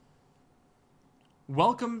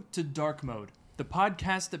Welcome to Dark Mode, the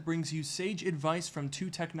podcast that brings you sage advice from two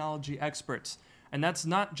technology experts. And that's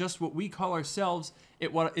not just what we call ourselves,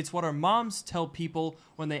 it's what our moms tell people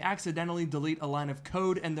when they accidentally delete a line of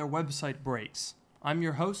code and their website breaks. I'm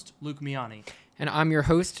your host, Luke Miani. And I'm your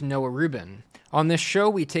host, Noah Rubin. On this show,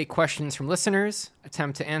 we take questions from listeners,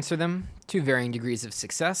 attempt to answer them to varying degrees of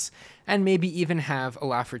success, and maybe even have a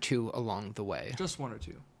laugh or two along the way. Just one or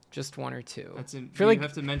two. Just one or two. You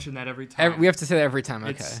have to mention that every time. We have to say that every time,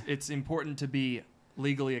 okay. It's important to be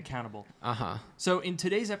legally accountable. Uh-huh. So in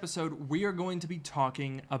today's episode, we are going to be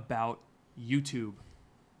talking about YouTube,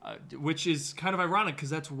 which is kind of ironic because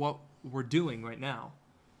that's what we're doing right now.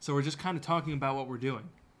 So we're just kind of talking about what we're doing.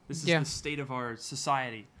 This is the state of our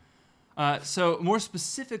society. So more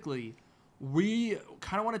specifically, we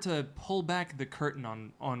kind of wanted to pull back the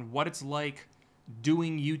curtain on what it's like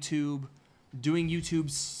doing YouTube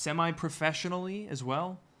semi-professionally as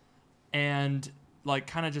well, and like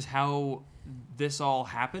kind of just how this all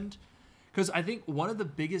happened. Because I think one of the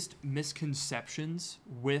biggest misconceptions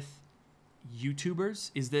with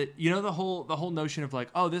YouTubers is that, you know, the whole notion of like,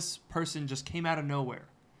 oh, this person just came out of nowhere.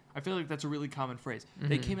 I feel like that's a really common phrase. Mm-hmm.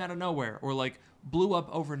 They came out of nowhere, or like blew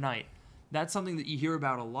up overnight. That's something that you hear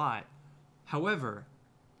about a lot. However,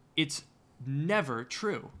 it's never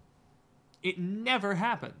true. It never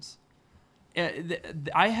happens.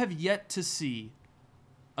 I have yet to see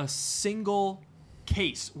a single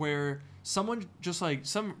case where someone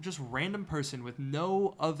just random person with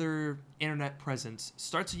no other internet presence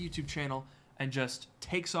starts a YouTube channel and just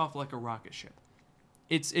takes off like a rocket ship.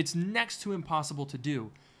 It's next to impossible to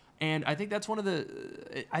do. And I think that's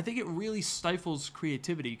I think it really stifles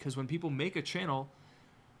creativity, because when people make a channel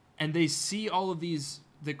and they see all of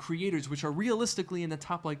the creators, which are realistically in the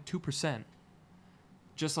top like 2%,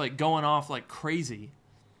 just like going off like crazy,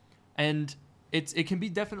 and it can be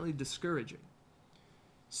definitely discouraging.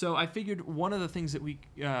 So I figured one of the things that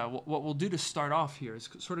what we'll do to start off here is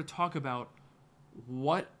sort of talk about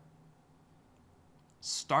what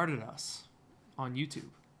started us on YouTube.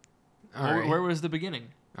 Where was the beginning?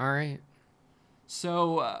 All right.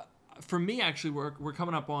 So for me, actually, we're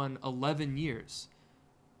coming up on 11 years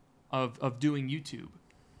of doing YouTube.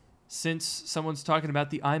 Since someone's talking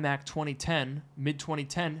about the iMac 2010,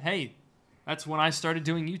 mid-2010, hey, that's when I started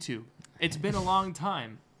doing YouTube. It's been a long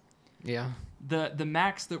time. Yeah. The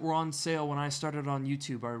Macs that were on sale when I started on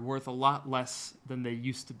YouTube are worth a lot less than they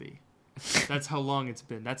used to be. That's how long it's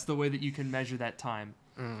been. That's the way that you can measure that time.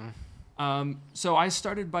 So I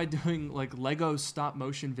started by doing like Lego stop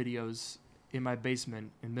motion videos in my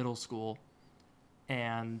basement in middle school.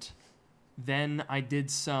 And then I did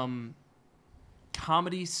some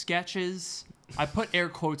comedy sketches. I put air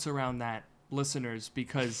quotes around that, listeners,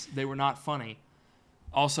 because they were not funny.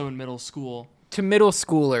 Also in middle school. To middle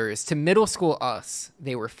schoolers, to middle school us,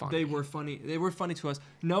 they were funny. They were funny. They were funny to us.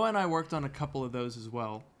 Noah and I worked on a couple of those as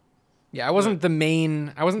well. Yeah, I wasn't the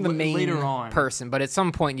main later on person, but at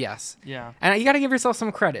some point, yes. Yeah. And you got to give yourself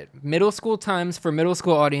some credit. Middle school times for middle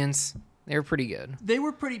school audience, they were pretty good. They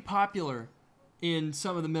were pretty popular in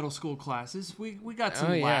some of the middle school classes. We got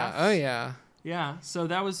some laughs. Oh yeah. Yeah, so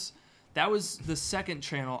that was the second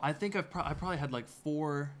channel. I think I probably had like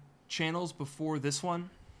 4 channels before this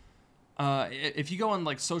one. If you go on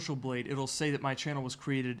like Social Blade, it'll say that my channel was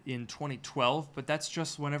created in 2012, but that's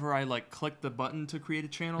just whenever I like clicked the button to create a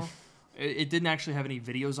channel. It didn't actually have any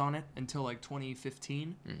videos on it until like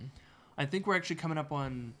 2015. I think we're actually coming up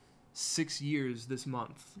on 6 years this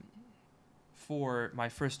month for my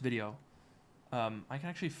first video. I can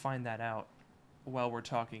actually find that out while we're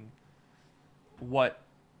talking.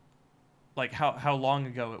 How long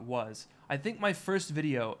ago it was. I think my first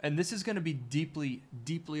video, and this is going to be deeply,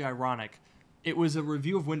 deeply ironic, it was a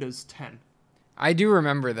review of Windows 10. I do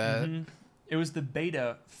remember that. Mm-hmm. It was the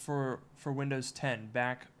beta for Windows 10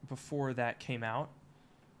 back before that came out.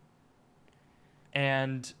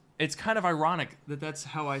 And it's kind of ironic that that's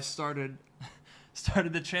how I started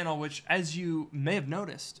the channel, which, as you may have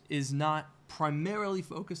noticed, is not primarily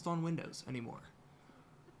focused on Windows anymore.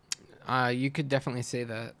 You could definitely say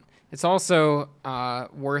that. It's also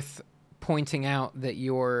worth pointing out that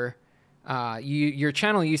your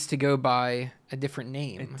channel used to go by a different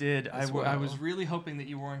name. It did. I was really hoping that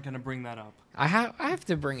you weren't going to bring that up. I have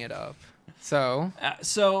to bring it up. So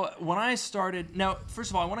when I started, now first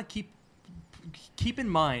of all, I want to keep in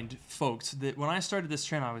mind, folks, that when I started this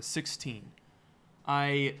channel, I was 16.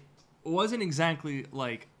 I wasn't exactly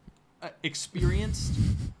like experienced.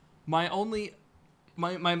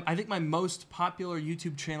 I think my most popular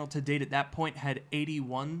YouTube channel to date at that point had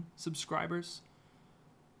 81 subscribers.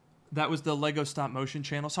 That was the Lego stop motion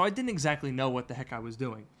channel. So I didn't exactly know what the heck I was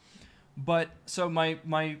doing. But so my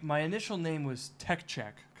initial name was Tech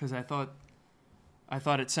Check because I thought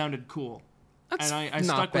it sounded cool, That's and I not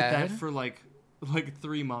stuck with bad. that for like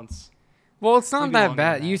 3 months. Well, it's not Maybe that longer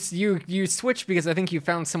bad. than You switched because I think you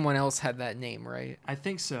found someone else had that name, right? I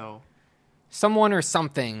think so. Someone or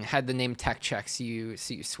something had the name Tech Check, so you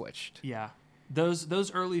switched. Yeah,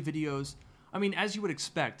 those early videos. I mean, as you would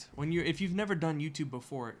expect, if you've never done YouTube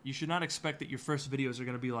before, you should not expect that your first videos are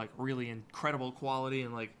going to be like really incredible quality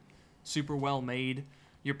and like super well made.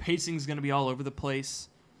 Your pacing's going to be all over the place.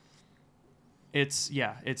 It's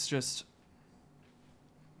just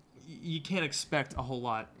you can't expect a whole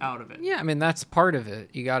lot out of it. Yeah, I mean that's part of it.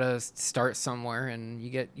 You gotta start somewhere, and you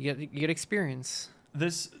get experience.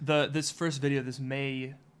 This first video,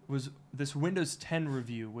 this Windows 10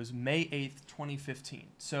 review was May 8th, 2015.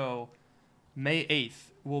 So May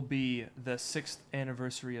 8th will be the 6th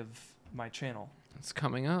anniversary of my channel. It's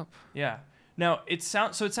coming up. Yeah. Now, it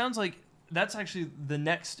sounds like that's actually the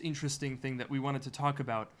next interesting thing that we wanted to talk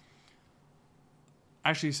about.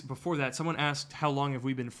 Actually, before that, someone asked how long have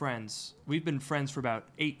we been friends? We've been friends for about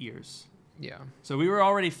 8 years. Yeah. So we were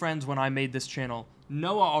already friends when I made this channel.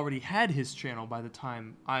 Noah already had his channel by the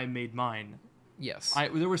time I made mine. Yes.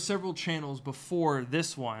 There were several channels before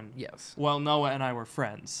this one. Yes. While Noah and I were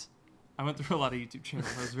friends. I went through a lot of YouTube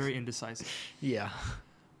channels. I was very indecisive. Yeah.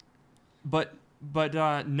 But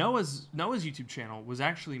Noah's YouTube channel was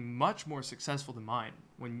actually much more successful than mine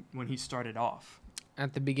when he started off.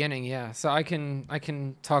 At the beginning, yeah. So I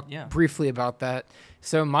can talk Yeah. briefly about that.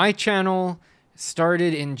 So my channel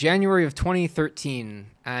started in January of 2013,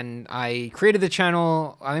 and I created the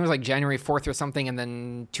channel, I think it was like January 4th or something, and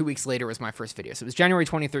then 2 weeks later was my first video. So it was January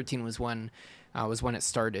 2013 was when it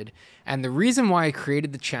started. And the reason why I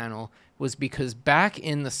created the channel was because back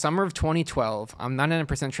in the summer of 2012, I'm not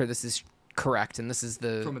 99% sure this is correct, and this is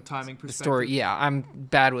From a timing the perspective. story. Yeah, I'm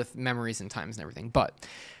bad with memories and times and everything, but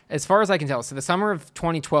as far as I can tell, so the summer of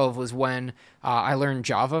 2012 was when I learned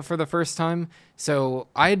Java for the first time. So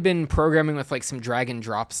I had been programming with like some drag and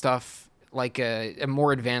drop stuff, like a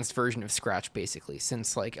more advanced version of Scratch, basically,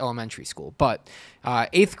 since like elementary school. But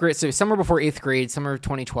 8th grade, so summer before 8th grade, summer of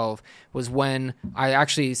 2012, was when I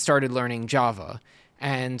actually started learning Java.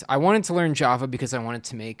 And I wanted to learn Java because I wanted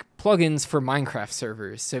to make plugins for Minecraft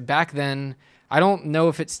servers. So back then, I don't know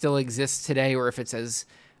if it still exists today or if it's as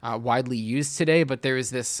widely used today, but there is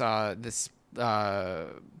this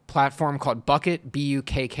platform called Bukkit,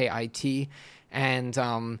 Bukkit,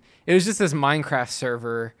 and it was just this Minecraft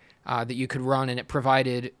server that you could run, and it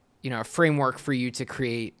provided a framework for you to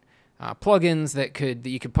create plugins that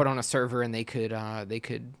you could put on a server, and they could you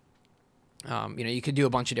could do a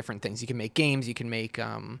bunch of different things. You can make games, you can make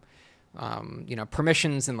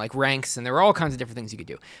permissions and like ranks, and there were all kinds of different things you could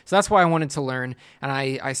do. So that's why I wanted to learn, and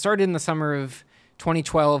I started in the summer of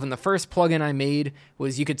 2012, and the first plugin I made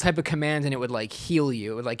was you could type a command and it would like heal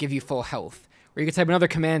you, it would like give you full health, or you could type another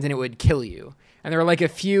command and it would kill you. And there were like a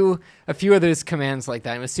few of those commands like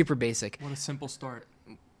that. It was super basic. What a simple start.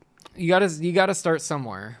 You gotta start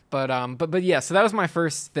somewhere. But yeah, so that was my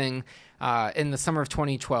first thing in the summer of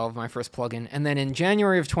 2012, my first plugin. And then in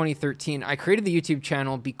January of 2013, I created the YouTube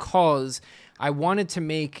channel because I wanted to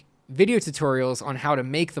make video tutorials on how to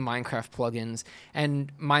make the Minecraft plugins. And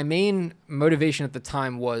my main motivation at the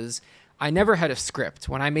time was I never had a script.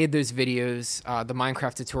 When I made those videos, the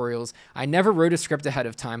Minecraft tutorials, I never wrote a script ahead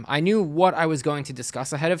of time. I knew what I was going to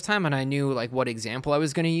discuss ahead of time, and I knew like what example I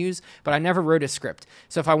was going to use, but I never wrote a script.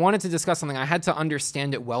 So if I wanted to discuss something, I had to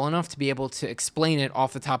understand it well enough to be able to explain it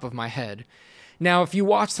off the top of my head. Now, if you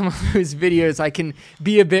watch some of those videos, I can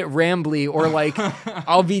be a bit rambly, or like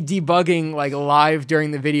I'll be debugging like live during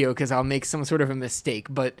the video because I'll make some sort of a mistake.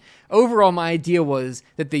 But overall, my idea was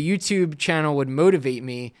that the YouTube channel would motivate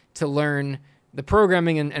me to learn the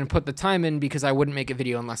programming and put the time in, because I wouldn't make a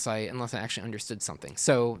video unless I actually understood something.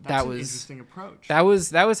 So That's that was an interesting approach.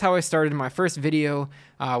 That was how I started. My first video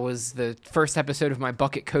was the first episode of my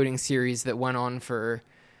Bukkit coding series that went on for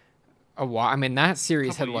a while. I mean, that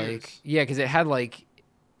series had Couple like years. yeah, because it had like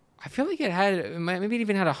I feel like maybe it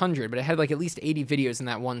even had 100, but it had like at least 80 videos in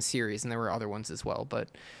that one series, and there were other ones as well. But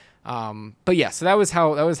yeah, so that was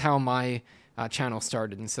how my channel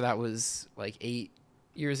started, and so that was like 8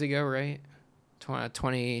 years ago, right?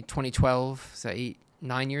 2012, so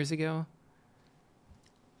 9 years ago.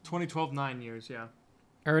 2012, 9 years, yeah.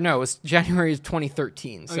 Or no, it was January of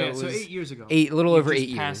 2013. So Oh, yeah, it was so 8 years ago. a little You over just 8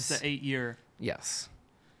 years. Past the 8-year. Yes.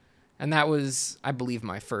 And that was, I believe,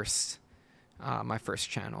 my first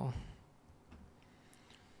channel.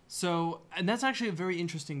 So, and that's actually a very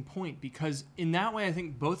interesting point, because in that way, I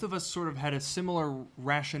think both of us sort of had a similar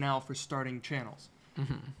rationale for starting channels.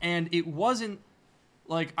 Mm-hmm. And it wasn't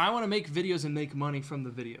like, I want to make videos and make money from the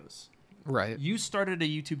videos. Right. You started a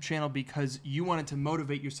YouTube channel because you wanted to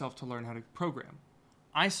motivate yourself to learn how to program.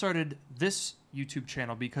 I started this YouTube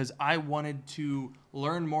channel because I wanted to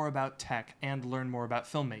learn more about tech and learn more about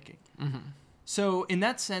filmmaking. Mm-hmm. So in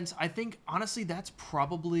that sense, I think, honestly, that's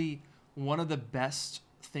probably one of the best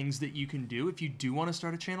things that you can do if you do want to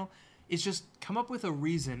start a channel, is just come up with a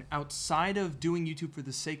reason outside of doing YouTube for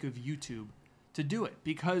the sake of YouTube to do it.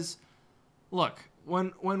 Because, look,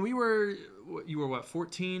 when we were, you were what,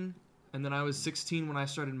 14? And then I was 16 when I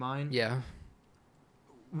started mine. Yeah.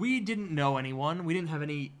 We didn't know anyone. We didn't have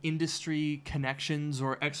any industry connections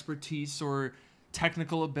or expertise or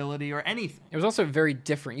technical ability or anything. It was also very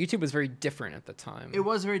different. YouTube was very different at the time. It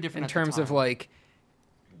was very different in at the terms of time. like,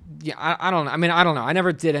 yeah, I don't know. I mean, I don't know. I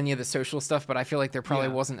never did any of the social stuff, but I feel like there probably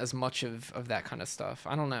Yeah. wasn't as much of that kind of stuff.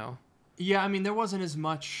 I don't know. Yeah, I mean, there wasn't as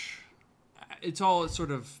much. It's all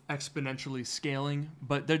sort of exponentially scaling,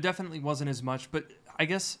 but there definitely wasn't as much. But I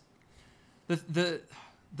guess the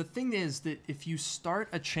thing is that if you start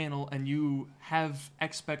a channel and you have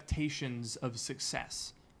expectations of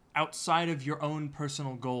success outside of your own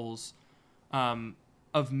personal goals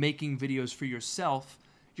of making videos for yourself,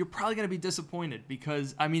 you're probably going to be disappointed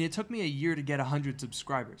because, I mean, it took me a year to get 100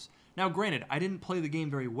 subscribers. Now, granted, I didn't play the game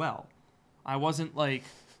very well. I wasn't, like,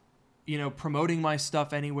 promoting my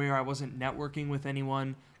stuff anywhere. I wasn't networking with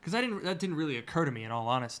anyone because that didn't really occur to me, in all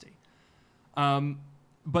honesty.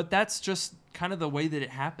 But that's just kind of the way that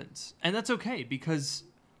it happens. And that's okay, because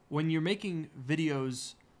when you're making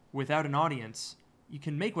videos without an audience, you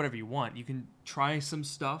can make whatever you want. You can try some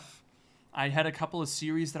stuff. I had a couple of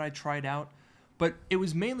series that I tried out, but it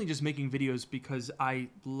was mainly just making videos because I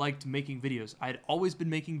liked making videos. I'd always been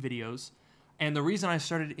making videos, and the reason I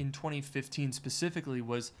started in 2015 specifically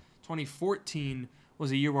was 2014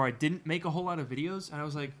 was a year where I didn't make a whole lot of videos, and I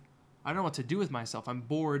was like, I don't know what to do with myself. I'm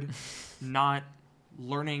bored not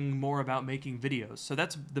learning more about making videos. So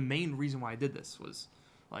that's the main reason why I did this, was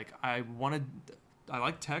like I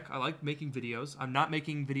like tech, I like making videos. I'm not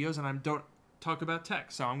making videos and I don't talk about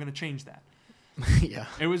tech, so I'm going to change that. Yeah.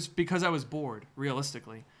 It was because I was bored,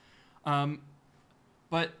 realistically.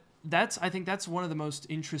 But I think that's one of the most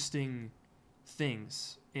interesting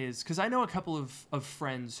things, is because I know a couple of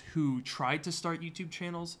friends who tried to start YouTube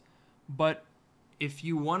channels, but if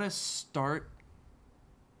you want to start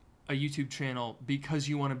a YouTube channel because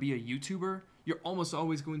you want to be a YouTuber, you're almost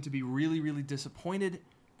always going to be really, really disappointed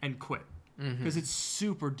and quit. Because it's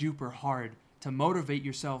super duper hard to motivate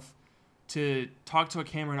yourself to talk to a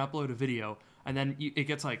camera and upload a video, and then it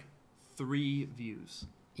gets like 3 views.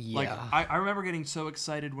 Yeah. Like, I remember getting so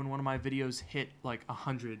excited when one of my videos hit like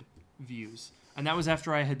 100 views. And that was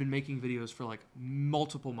after I had been making videos for like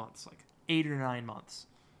multiple months, like 8 or 9 months.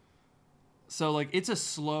 So like, it's a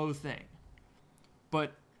slow thing.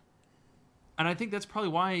 And I think that's probably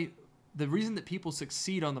why the reason that people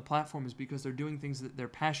succeed on the platform is because they're doing things that they're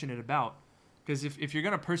passionate about. Because if you're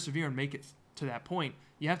going to persevere and make it to that point,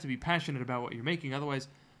 you have to be passionate about what you're making. Otherwise,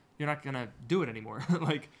 you're not going to do it anymore.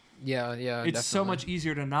 Like, yeah, it's definitely. so much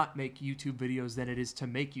easier to not make YouTube videos than it is to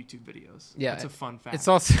make YouTube videos. Yeah, That's a fun fact. It's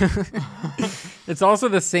also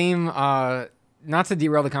the same. Not to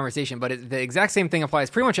derail the conversation, but the exact same thing applies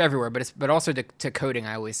pretty much everywhere. But also to coding,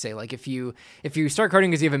 I always say, like, if you start coding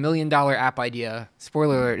because you have $1 million app idea,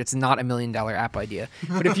 spoiler alert, it's not $1 million app idea.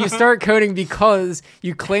 But if you start coding because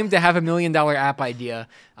you claim to have $1 million app idea,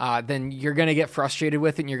 then you're gonna get frustrated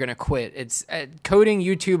with it and you're gonna quit. It's coding,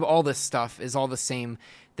 YouTube, all this stuff is all the same.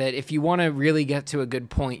 That if you want to really get to a good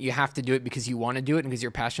point, you have to do it because you want to do it and because you're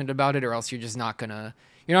passionate about it, or else you're just not gonna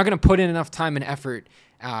put in enough time and effort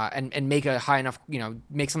and make a high enough,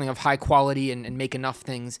 make something of high quality and make enough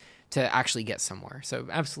things to actually get somewhere. So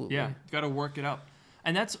absolutely. Yeah, you got to work it up.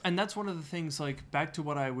 And that's one of the things, like, back to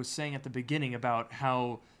what I was saying at the beginning about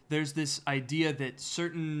how there's this idea that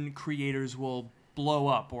certain creators will blow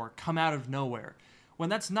up or come out of nowhere, when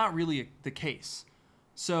that's not really the case.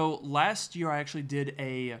 So last year I actually did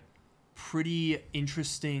a pretty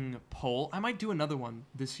interesting poll. I might do another one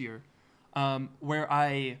this year, where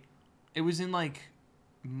it was in like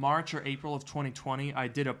March or April of 2020. I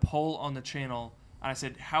did a poll on the channel and I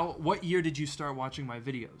said, what year did you start watching my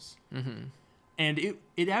videos? Mm-hmm. And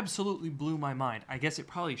it absolutely blew my mind. I guess it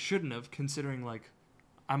probably shouldn't have, considering like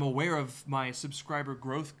I'm aware of my subscriber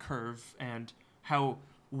growth curve and how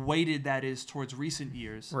weighted that is towards recent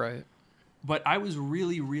years. Right. But I was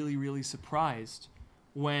really, really, really surprised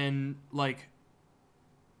when, like,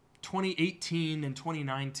 2018 and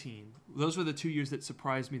 2019, those were the 2 years that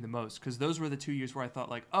surprised me the most, because those were the 2 years where I thought,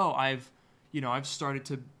 like, oh, I've started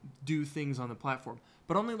to do things on the platform.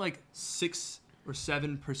 But only like 6 or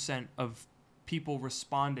 7% of people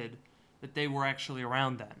responded that they were actually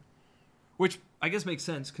around then. Which I guess makes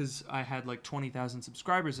sense because I had like 20,000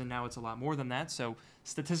 subscribers and now it's a lot more than that. So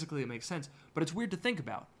statistically it makes sense. But it's weird to think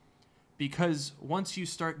about because once you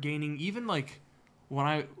start gaining, even like when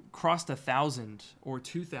I crossed 1,000 or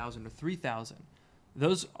 2,000 or 3,000,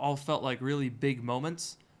 those all felt like really big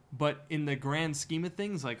moments. But in the grand scheme of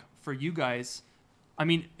things, like for you guys, I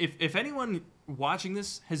mean, if anyone watching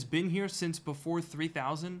this has been here since before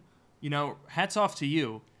 3,000, you know, hats off to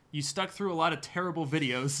you. You stuck through a lot of terrible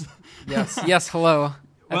videos. Yes, hello.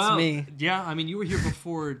 That's me. Yeah, I mean, you were here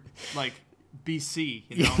before, like, BC,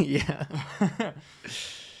 you know? Yeah.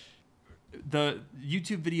 The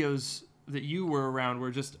YouTube videos that you were around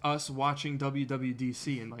were just us watching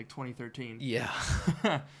WWDC in, like, 2013. Yeah.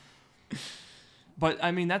 But,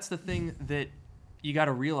 I mean, that's the thing that you got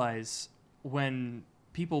to realize when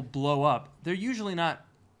people blow up. They're usually not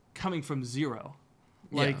coming from zero.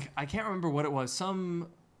 Like, I can't remember what it was.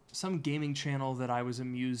 Some gaming channel that I was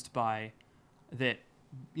amused by that,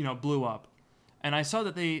 you know, blew up. And I saw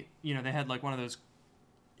that they had like one of those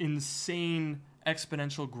insane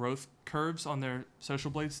exponential growth curves on their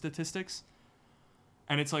Social Blade statistics.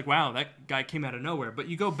 And it's like, wow, that guy came out of nowhere. But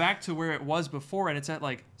you go back to where it was before and it's at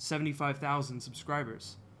like 75,000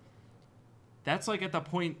 subscribers. That's like at the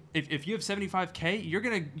point, if you have 75K, you're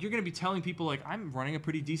gonna be telling people like, I'm running a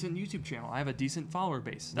pretty decent YouTube channel. I have a decent follower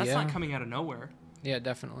base. That's not coming out of nowhere. Yeah,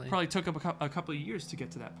 definitely. Probably took up a couple of years to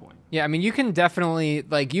get to that point. Yeah, I mean, you can definitely,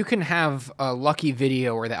 like, you can have a lucky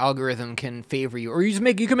video where the algorithm can favor you, or you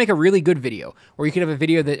can make a really good video, or you could have a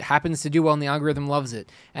video that happens to do well and the algorithm loves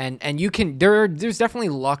it, and you can there's definitely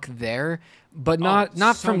luck there, but not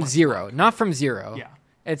so from much zero, luck. not from zero. Yeah,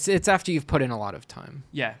 it's after you've put in a lot of time.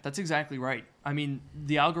 Yeah, that's exactly right. I mean,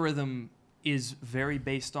 the algorithm is very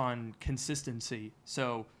based on consistency.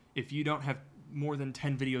 So if you don't have more than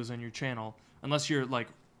 10 videos on your channel, unless you're like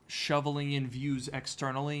shoveling in views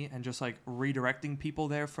externally and just like redirecting people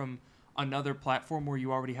there from another platform where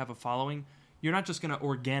you already have a following, you're not just going to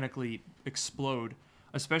organically explode,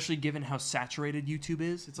 especially given how saturated YouTube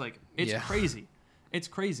is. It's like, it's crazy. It's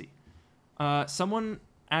crazy. Someone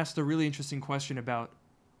asked a really interesting question about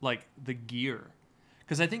like the gear.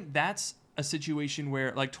 Because I think that's a situation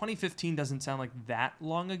where like 2015 doesn't sound like that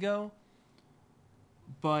long ago.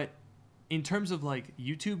 But in terms of like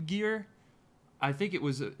YouTube gear, I think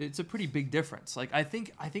it's a pretty big difference. Like I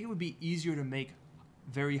think it would be easier to make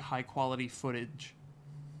very high quality footage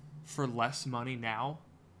for less money now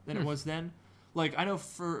than it was then. Like I know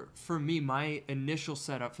for me, my initial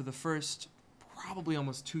setup for the first probably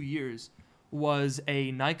almost 2 years was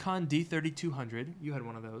a Nikon D3200. You had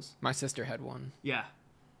one of those. My sister had one. Yeah.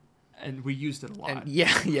 And we used it a lot. And yeah.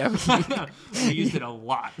 We used it a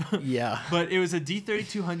lot. Yeah. But it was a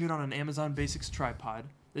D3200 on an Amazon Basics tripod.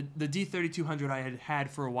 The D3200 I had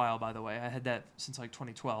for a while, by the way. I had that since like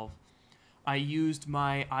 2012. I used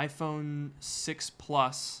my iPhone 6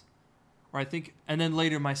 Plus, or I think, and then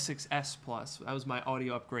later my 6S Plus. That was my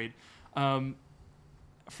audio upgrade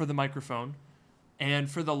for the microphone. And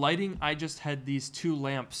for the lighting, I just had these two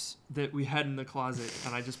lamps that we had in the closet,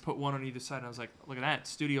 and I just put one on either side. And I was like, look at that,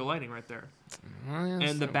 studio lighting right there.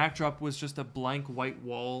 And the backdrop was just a blank white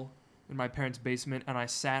wall in my parents' basement, and I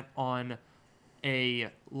sat on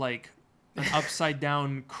an upside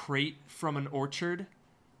down crate from an orchard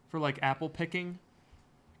for like apple picking,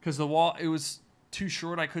 because the wall, it was too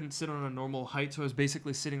short. I couldn't sit on a normal height, so I was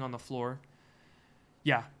basically sitting on the floor.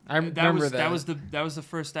 Yeah, I remember that. That was the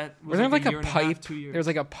first. That was there like a year a and pipe? a half, 2 years. There was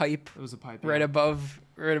like a pipe. It was a pipe right above.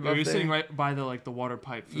 You're sitting right by the water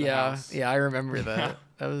pipe. For the house. Yeah, I remember that.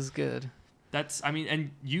 That was good. That's, I mean, and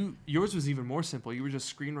yours was even more simple. You were just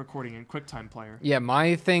screen recording in QuickTime Player. Yeah,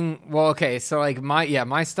 my thing. Well, okay, so like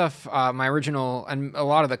my stuff, my original, and a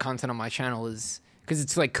lot of the content on my channel is because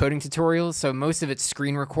it's like coding tutorials. So most of it's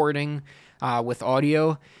screen recording with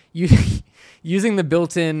audio. Using the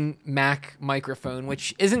built-in Mac microphone,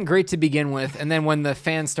 which isn't great to begin with, and then when the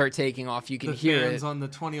fans start taking off, you can hear it. The fans on the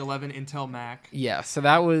 2011 Intel Mac. Yeah, so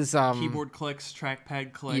that was keyboard clicks,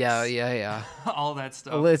 trackpad clicks. Yeah. All that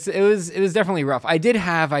stuff. Well, it was definitely rough. I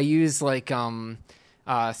used like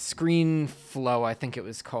ScreenFlow, I think it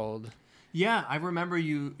was called. Yeah, I remember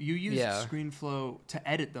you used ScreenFlow to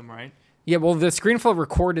edit them, right? Yeah, well, the ScreenFlow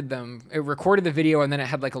recorded them. It recorded the video, and then it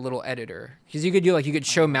had like a little editor because you could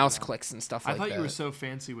show mouse clicks and stuff like that. I thought you were so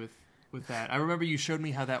fancy with that. I remember you showed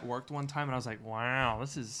me how that worked one time, and I was like, wow,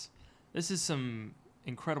 this is some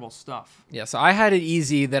incredible stuff. Yeah, so I had it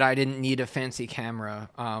easy that I didn't need a fancy camera.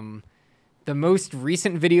 The most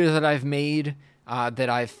recent videos that I've made, that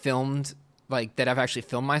I've filmed like that I've actually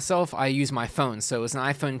filmed myself, I use my phone. So it was an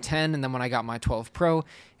iPhone 10, and then when I got my 12 Pro,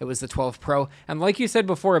 it was the 12 Pro. And like you said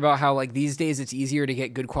before about how like these days it's easier to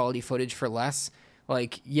get good quality footage for less.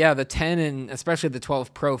 Like, yeah, the 10 and especially the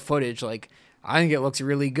 12 Pro footage, like I think it looks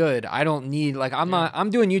really good. I don't need like I'm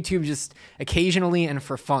doing YouTube just occasionally and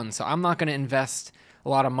for fun. So I'm not going to invest a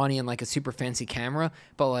lot of money in like a super fancy camera,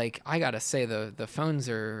 but like I got to say the phones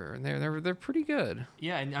are they're pretty good.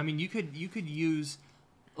 Yeah, and I mean you could use,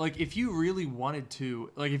 like, if you really wanted to,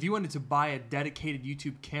 like if you wanted to buy a dedicated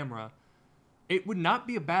YouTube camera, it would not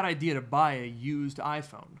be a bad idea to buy a used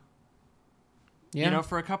iPhone. Yeah. You know,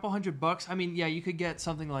 for a couple $100. I mean, yeah, you could get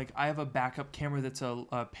something like, I have a backup camera that's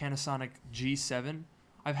a Panasonic G7.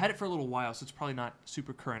 I've had it for a little while, so it's probably not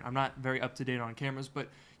super current. I'm not very up to date on cameras, but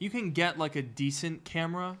you can get like a decent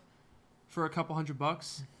camera for a couple $100.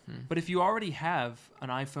 Mm-hmm. But if you already have an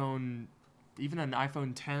iPhone, even an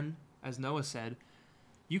iPhone 10, as Noah said,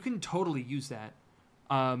 you can totally use that.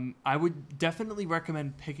 I would definitely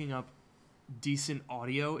recommend picking up decent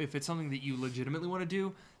audio if it's something that you legitimately want to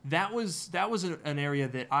do. That was an area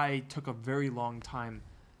that I took a very long time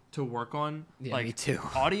to work on. Yeah, like, me too.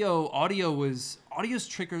 Audio's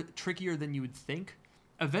trickier than you would think.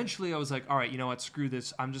 Eventually I was like, all right, you know what, screw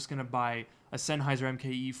this. I'm just gonna buy a Sennheiser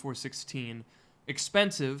MKE 416,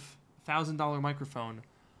 expensive $1,000 microphone,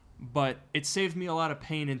 but it saved me a lot of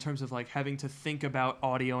pain in terms of like having to think about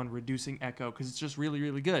audio and reducing echo, because it's just really,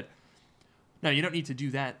 really good. Now, you don't need to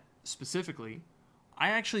do that specifically. I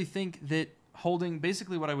actually think that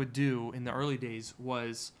basically what I would do in the early days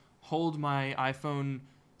was hold my iPhone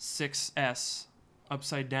 6S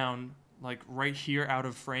upside down, like right here out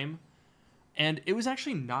of frame, and it was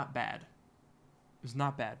actually not bad. It was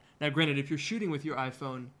not bad. Now, granted, if you're shooting with your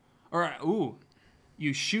iPhone,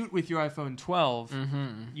 you shoot with your iPhone 12,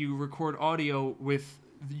 you record audio with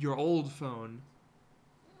your old phone,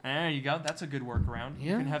 there you go. That's a good workaround.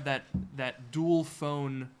 Yeah. You can have that dual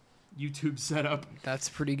phone YouTube setup. That's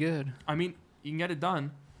pretty good. I mean, you can get it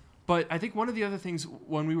done. But I think one of the other things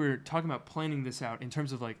when we were talking about planning this out in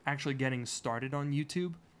terms of like actually getting started on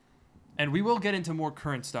YouTube, and we will get into more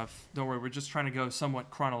current stuff, don't worry, we're just trying to go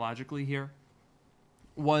somewhat chronologically here,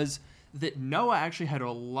 was that Noah actually had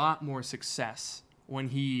a lot more success when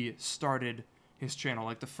he started his channel.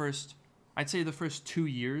 Like I'd say the first 2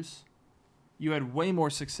 years, you had way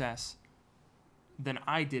more success than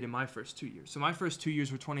I did in my first 2 years. So my first 2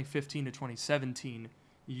 years were 2015 to 2017.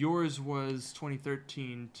 Yours was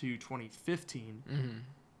 2013 to 2015.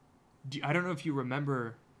 Mm-hmm. I don't know if you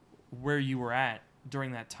remember where you were at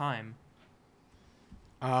during that time.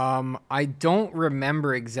 I don't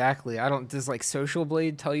remember exactly. Does like Social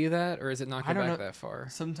Blade tell you that, or is it not go back that far?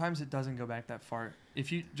 Sometimes it doesn't go back that far.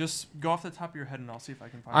 If you just go off the top of your head, and I'll see if I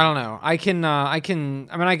can find I don't know.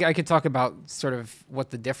 I could talk about sort of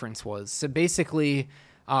what the difference was. So basically,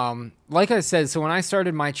 like I said, so when I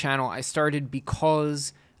started my channel, I started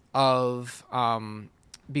because I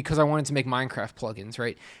wanted to make Minecraft plugins,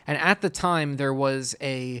 right? And at the time there was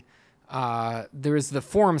the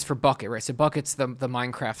forums for Bukkit, right? So Bukkit's the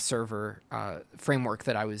Minecraft server framework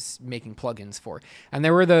that I was making plugins for. And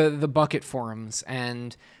there were the Bukkit forums,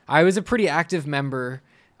 and I was a pretty active member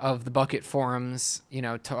of the Bukkit forums, you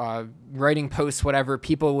know, writing posts, whatever.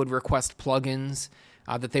 People would request plugins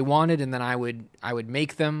that they wanted, and then I would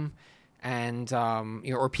make them. And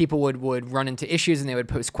or people would run into issues and they would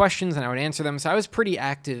post questions and I would answer them. So I was pretty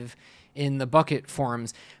active in the Bukkit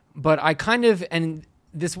forums, but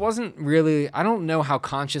this wasn't really, I don't know how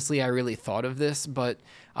consciously I really thought of this, but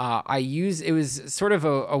it was sort of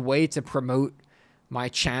a way to promote my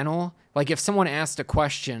channel. Like if someone asked a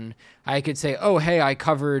question, I could say, oh, hey, I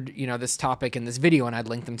covered, you know, this topic in this video, and I'd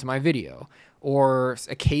link them to my video. Or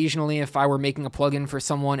occasionally if I were making a plugin for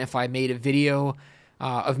someone, if I made a video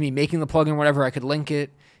of me making the plugin, whatever, I could link it.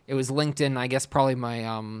 It was linked in, I guess, probably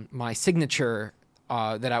my signature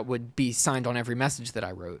that I would be signed on every message that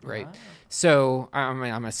I wrote, right? Wow. So I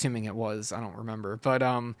mean, I'm assuming it was. I don't remember,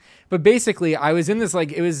 but basically, I was in this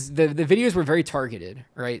like it was the videos were very targeted,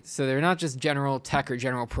 right? So they're not just general tech or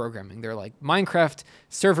general programming. They're like Minecraft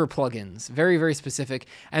server plugins, very very specific.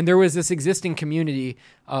 And there was this existing community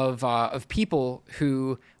of people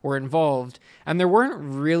who were involved, and there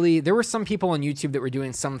were some people on YouTube that were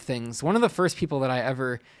doing some things. One of the first people that I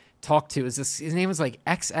ever talked to is his name was like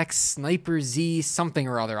XX Sniper Z something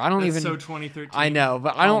or other. So 2013. I know,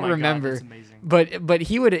 but I don't remember. God, that's amazing.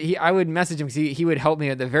 But I would message him because he would help me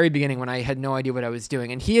at the very beginning when I had no idea what I was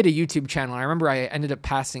doing. And he had a YouTube channel. And I remember I ended up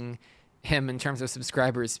passing him in terms of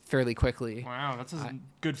subscribers fairly quickly. Wow, that's a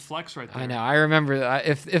good flex right there. I know. I remember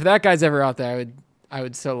if that guy's ever out there, I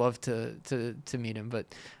would so love to meet him.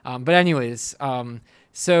 But anyways,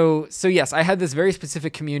 so yes, I had this very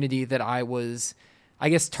specific community that I was, I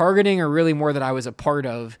guess, targeting, or really more that I was a part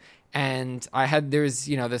of. And there's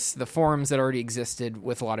the forums that already existed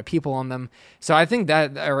with a lot of people on them. So I think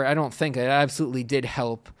that, or I don't think, it absolutely did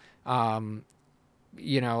help,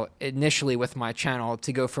 initially with my channel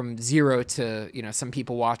to go from 0 to, some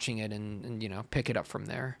people watching it and pick it up from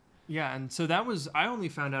there. Yeah, and so I only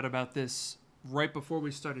found out about this right before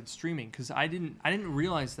we started streaming, because I didn't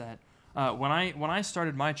realize that when I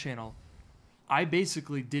started my channel, I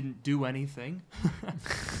basically didn't do anything.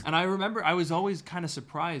 And I remember I was always kind of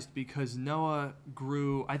surprised because Noah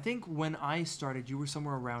grew. I think when I started, you were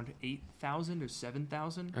somewhere around 8,000 or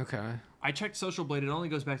 7,000. Okay. I checked Social Blade. It only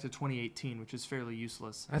goes back to 2018, which is fairly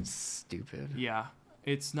useless. That's stupid. Yeah,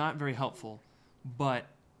 it's not very helpful. But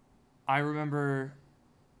I remember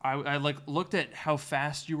I looked at how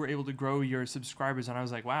fast you were able to grow your subscribers, and I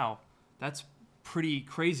was like, wow, that's pretty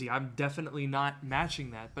crazy. I'm definitely not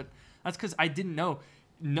matching that. But that's because I didn't know.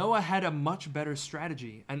 Noah had a much better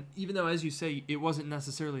strategy. And even though, as you say, it wasn't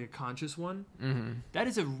necessarily a conscious one, that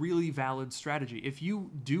is a really valid strategy. If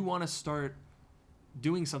you do want to start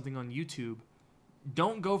doing something on YouTube,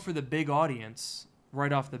 don't go for the big audience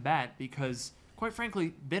right off the bat, because, quite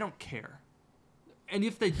frankly, they don't care. And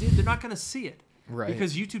if they did, they're not going to see it. Right.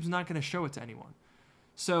 Because YouTube's not going to show it to anyone.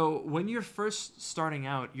 So when you're first starting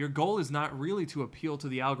out, your goal is not really to appeal to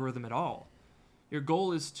the algorithm at all. Your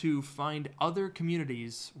goal is to find other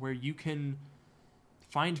communities where you can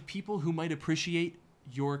find people who might appreciate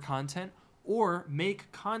your content, or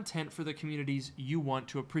make content for the communities you want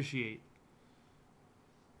to appreciate.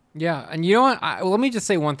 Yeah, and you know what? Let me just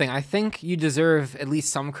say one thing. I think you deserve at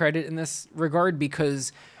least some credit in this regard,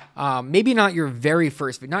 because maybe not your very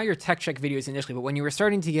first, but not your tech check videos initially, but when you were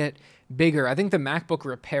starting to get bigger, I think the MacBook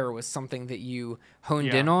repair was something that you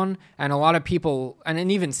honed in on, and a lot of people,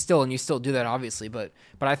 and even still, and you still do that obviously, but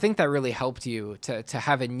I think that really helped you to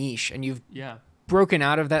have a niche, and you've broken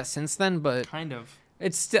out of that since then. But kind of,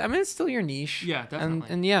 it's still your niche. Yeah, definitely.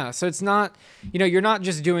 And yeah, so it's not, you're not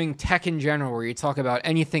just doing tech in general where you talk about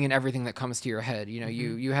anything and everything that comes to your head.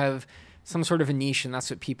 You have some sort of a niche, and that's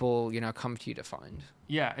what people, come to you to find.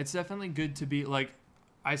 Yeah, it's definitely good to be, like,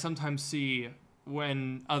 I sometimes see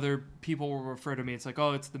when other people will refer to me, it's like,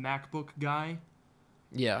 oh, it's the MacBook guy.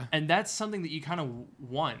 Yeah. And that's something that you kind of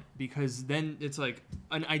want, because then it's like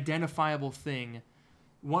an identifiable thing.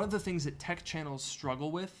 One of the things that tech channels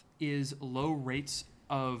struggle with is low rates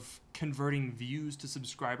of converting views to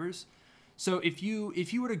subscribers. So if you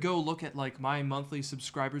were to go look at, like, my monthly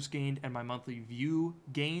subscribers gained and my monthly view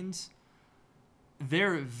gains,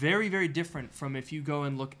 they're very, very different from if you go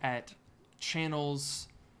and look at channels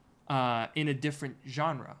in a different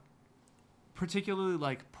genre, particularly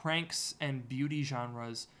like pranks and beauty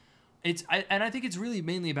genres. I think it's really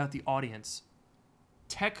mainly about the audience.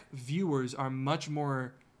 Tech viewers are much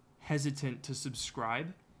more hesitant to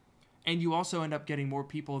subscribe, and you also end up getting more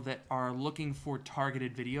people that are looking for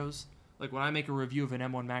targeted videos. Like when I make a review of an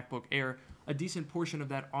M1 MacBook Air, a decent portion of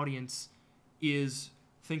that audience is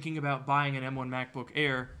thinking about buying an M1 MacBook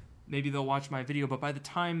Air. Maybe they'll watch my video, but by the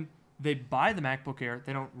time they buy the MacBook Air,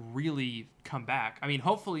 they don't really come back. I mean,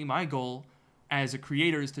 hopefully my goal as a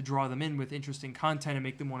creator is to draw them in with interesting content and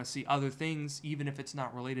make them want to see other things, even if it's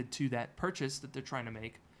not related to that purchase that they're trying to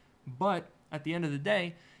make. But at the end of the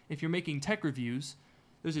day, if you're making tech reviews,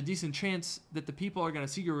 there's a decent chance that the people are going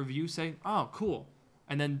to see your review, say, oh, cool,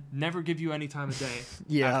 and then never give you any time of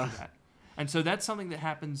day after that. And so that's something that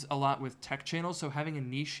happens a lot with tech channels. So having a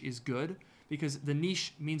niche is good, because the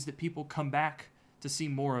niche means that people come back to see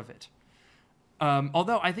more of it.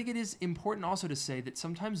 Although I think it is important also to say that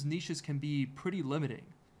sometimes niches can be pretty limiting.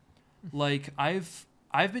 Like I've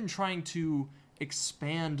been trying to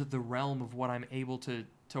expand the realm of what I'm able to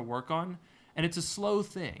work on, and it's a slow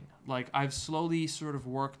thing. Like I've slowly sort of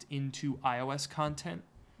worked into iOS content.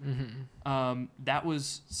 That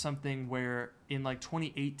was something where in like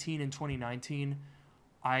 2018 and 2019,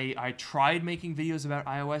 I tried making videos about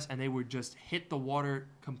iOS, and they would just hit the water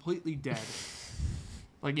completely dead.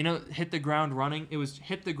 Like, hit the ground running. It was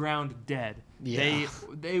hit the ground dead. Yeah.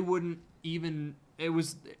 They wouldn't even. It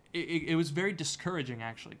was very discouraging,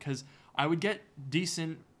 actually, because I would get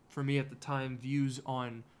decent, for me at the time, views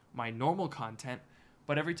on my normal content,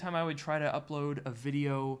 but every time I would try to upload a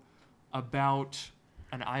video about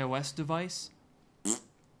an iOS device,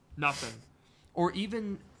 nothing. Or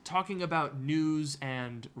even talking about news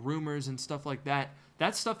and rumors and stuff like that.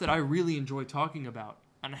 That's stuff that I really enjoy talking about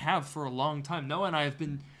and have for a long time. Noah and I have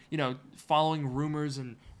been, following rumors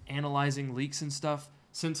and analyzing leaks and stuff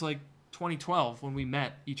since like 2012 when we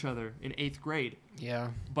met each other in 8th grade. Yeah.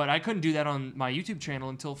 But I couldn't do that on my YouTube channel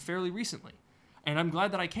until fairly recently. And I'm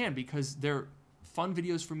glad that I can, because they're fun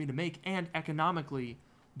videos for me to make, and economically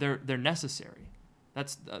they're necessary.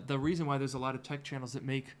 That's the reason why there's a lot of tech channels that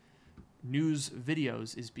make news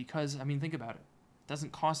videos, is because, I mean, think about it. It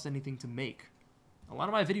doesn't cost anything to make. A lot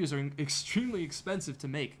of my videos are extremely expensive to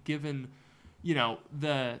make, given, you know,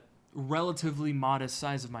 the relatively modest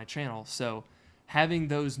size of my channel. So having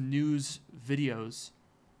those news videos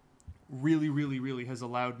really, really, really has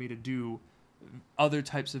allowed me to do other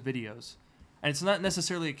types of videos. And it's not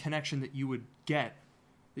necessarily a connection that you would get,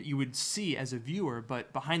 that you would see as a viewer,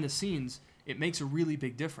 but behind the scenes, it makes a really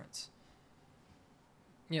big difference.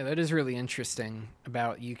 Yeah, that is really interesting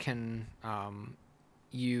about you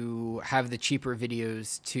have the cheaper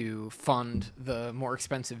videos to fund the more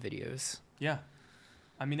expensive videos. Yeah.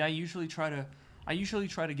 I mean, I usually try to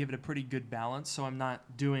give it a pretty good balance, so I'm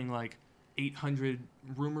not doing like 800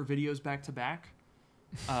 rumor videos back to back,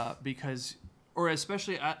 because, or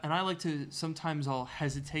especially, and I like to, sometimes I'll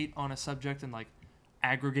hesitate on a subject and like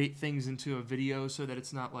aggregate things into a video so that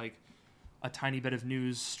it's not like a tiny bit of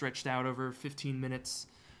news stretched out over 15 minutes.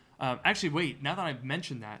 Actually, wait, now that I've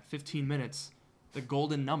mentioned that, 15 minutes, the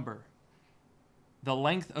golden number. The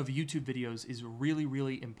length of YouTube videos is really,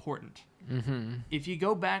 really important. Mm-hmm. If you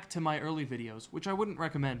go back to my early videos, which I wouldn't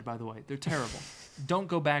recommend, by the way, they're terrible. Don't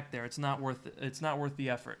go back there. It's not worth it. It's not worth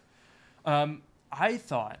the effort. I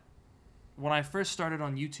thought when I first started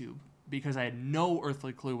on YouTube, because I had no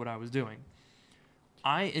earthly clue what I was doing,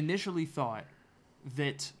 I initially thought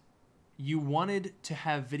that you wanted to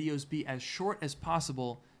have videos be as short as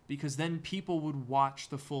possible, because then people would watch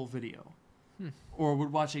the full video. Or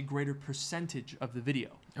would watch a greater percentage of the video.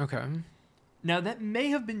 Okay. Now, that may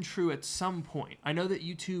have been true at some point. I know that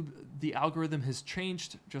YouTube, the algorithm has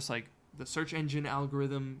changed, just like the search engine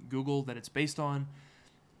algorithm, Google, that it's based on.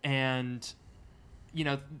 And, you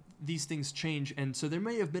know, these things change. And so there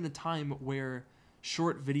may have been a time where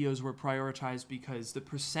short videos were prioritized because the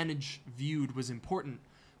percentage viewed was important.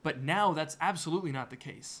 But now that's absolutely not the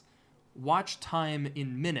case. Watch time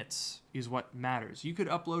in minutes is what matters. You could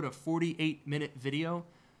upload a 48-minute video.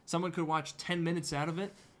 Someone could watch 10 minutes out of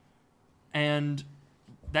it. And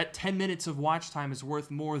that 10 minutes of watch time is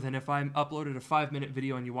worth more than if I uploaded a 5-minute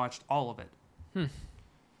video and you watched all of it.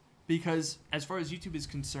 Because as far as YouTube is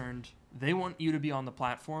concerned, they want you to be on the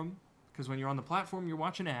platform. Because when you're on the platform, you're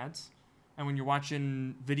watching ads. And when you're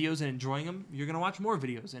watching videos and enjoying them, you're going to watch more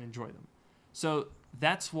videos and enjoy them. So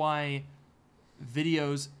that's why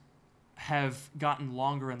videos have gotten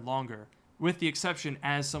longer and longer, with the exception,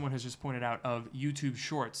 as someone has just pointed out, of YouTube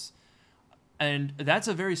Shorts. And that's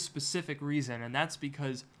a very specific reason, and that's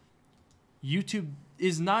because YouTube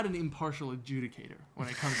is not an impartial adjudicator when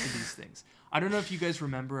it comes to these things. I don't know if you guys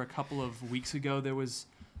remember a couple of weeks ago, there was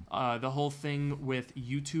the whole thing with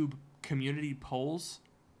YouTube community polls,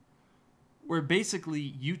 where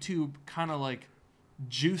basically YouTube kind of like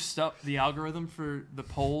juiced up the algorithm for the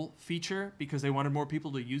poll feature because they wanted more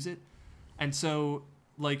people to use it. And so,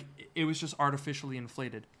 like, it was just artificially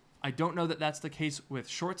inflated. I don't know that that's the case with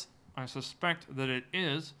Shorts. I suspect that it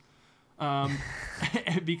is.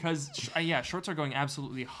 Because, Shorts are going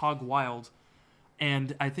absolutely hog wild.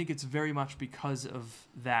 And I think it's very much because of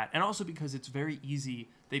that. And also because it's very easy.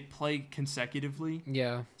 They play consecutively.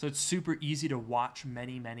 Yeah. So it's super easy to watch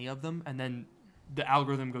many, many of them. And then the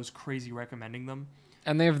algorithm goes crazy recommending them.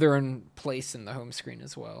 And they have their own place in the home screen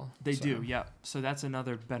as well. They do, yeah. So that's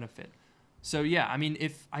another benefit. So yeah, I mean,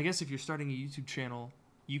 if you're starting a YouTube channel,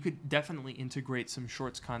 you could definitely integrate some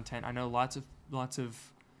Shorts content. I know lots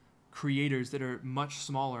of creators that are much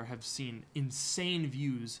smaller have seen insane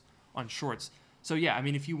views on Shorts. So yeah, I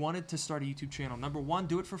mean, if you wanted to start a YouTube channel, number one,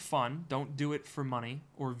 do it for fun. Don't do it for money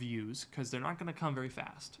or views, because they're not going to come very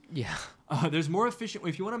fast. Yeah. There's more efficient.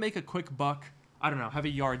 If you want to make a quick buck, I don't know, have a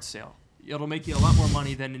yard sale. It'll make you a lot more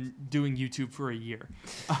money than in doing YouTube for a year.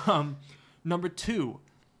 Number two,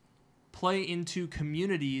 play into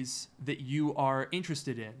communities that you are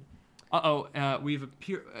interested in.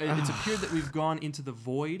 It's appeared that we've gone into the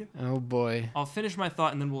void. Oh boy. I'll finish my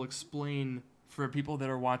thought and then we'll explain for people that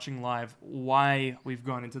are watching live why we've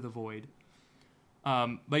gone into the void.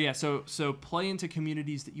 But yeah, so play into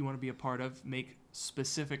communities that you want to be a part of, make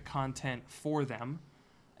specific content for them,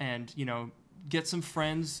 and, you know, get some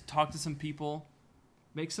friends, talk to some people,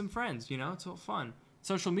 make some friends, you know, it's all fun.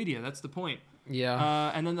 Social media, that's the point.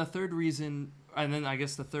 Yeah. And then the third reason, and then I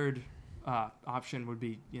guess the third option would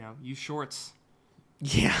be, you know, use Shorts.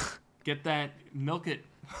 Yeah. Get that, milk it.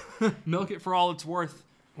 Milk it for all it's worth.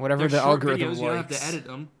 Whatever They're the short algorithm videos, likes. you don't have to edit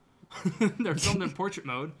them. They're filmed in portrait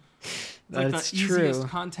mode. It's That's like the easiest true.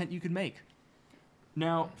 content you could make.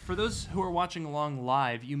 Now, for those who are watching along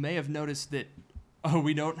live, you may have noticed that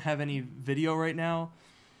we don't have any video right now.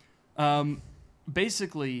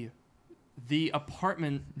 Basically, the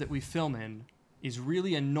apartment that we film in is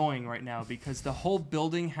really annoying right now because the whole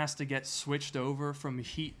building has to get switched over from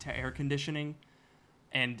heat to air conditioning,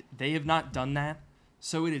 and they have not done that.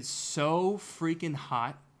 So it is so freaking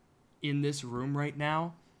hot in this room right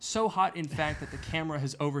now. So hot, in fact, that the camera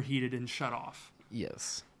has overheated and shut off.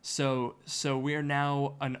 Yes. So we are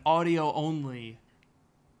now an audio-only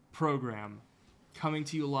program coming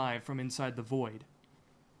to you live from inside the void.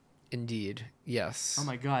 Indeed. Yes. Oh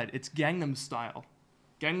my god, it's Gangnam Style.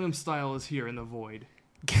 Gangnam Style is here in the void.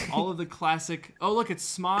 All of the classic... Oh, look,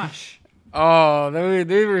 it's Smosh. Oh,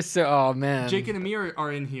 they were so... Oh, man. Jake and Amir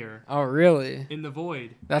are in here. Oh, really? In the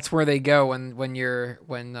void. That's where they go when your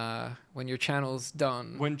channel's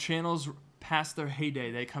done. When channels pass their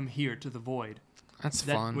heyday, they come here to the void. That's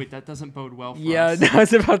fun. Wait, that doesn't bode well for yeah, us. I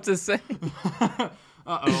was about to say.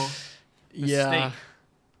 Uh-oh. Yeah. Mistake.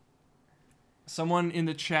 Someone in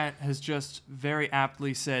the chat has just very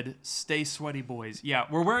aptly said, "Stay sweaty, boys." Yeah,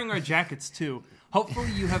 we're wearing our jackets, too.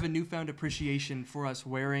 Hopefully you have a newfound appreciation for us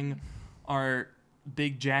wearing our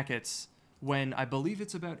big jackets when I believe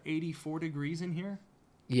it's about 84 degrees in here.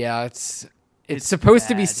 Yeah, it's supposed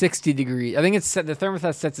to be bad. 60 degrees. I think it's set, the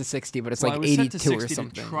thermostat sets to 60, but it's Well, like it was set 82 to 60 or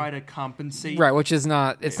something. To try to compensate. Right, which is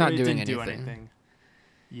not. It's not It doing didn't anything. do anything.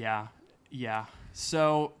 Yeah.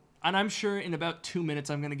 So, and I'm sure in about 2 minutes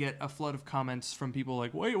I'm gonna get a flood of comments from people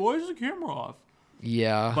like, "Wait, why is the camera off?"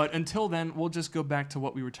 Yeah. But until then, we'll just go back to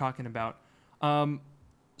what we were talking about.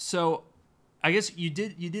 So, I guess you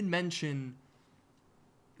did mention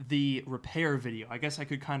the repair video. I guess I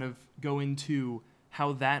could kind of go into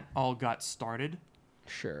how that all got started.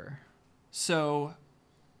 Sure. So,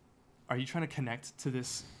 are you trying to connect to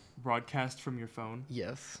this broadcast from your phone?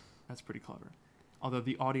 Yes. That's pretty clever. Although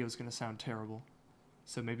the audio is going to sound terrible.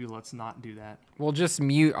 So maybe let's not do that. We'll just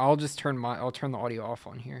mute. I'll turn the audio off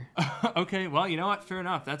on here. Okay, well, you know what? Fair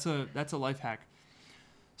enough. That's a life hack.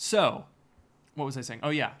 So, what was I saying?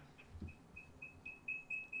 Oh, yeah.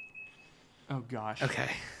 Oh, gosh. Okay.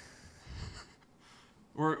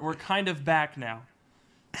 We're kind of back now.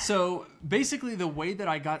 So, basically, the way that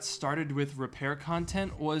I got started with repair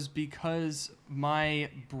content was because my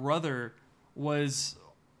brother was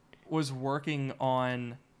working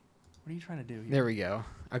on... What are you trying to do here? There we go.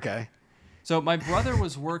 Okay. So, my brother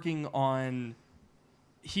was working on...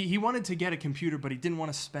 He wanted to get a computer, but he didn't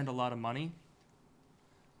want to spend a lot of money.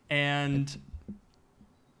 And...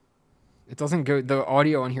 It doesn't go... The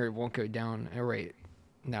audio on here won't go down. Oh, wait.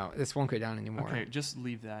 No, this won't go down anymore. Okay, just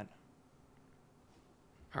leave that.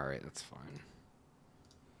 All right, that's fine.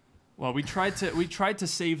 Well, we tried to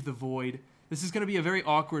save the void. This is going to be a very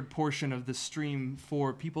awkward portion of the stream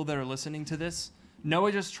for people that are listening to this.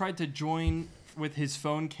 Noah just tried to join with his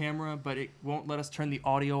phone camera, but it won't let us turn the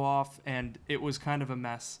audio off, and it was kind of a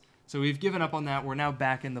mess. So we've given up on that. We're now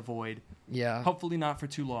back in the void. Yeah. Hopefully not for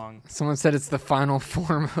too long. Someone said it's the final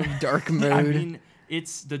form of dark mode. I mean,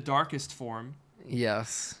 it's the darkest form.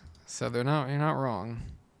 Yes. So you're not wrong.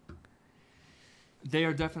 They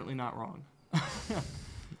are definitely not wrong.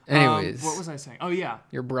 Anyways. What was I saying? Oh, yeah.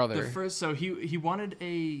 Your brother. So he wanted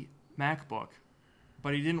a MacBook,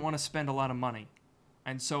 but he didn't want to spend a lot of money.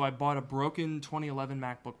 And so I bought a broken 2011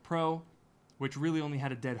 MacBook Pro, which really only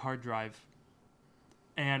had a dead hard drive.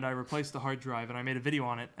 And I replaced the hard drive, and I made a video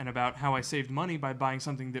on it and about how I saved money by buying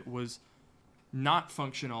something that was not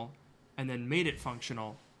functional and then made it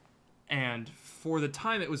functional. And for the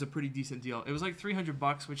time, it was a pretty decent deal. It was like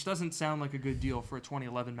 $300, which doesn't sound like a good deal for a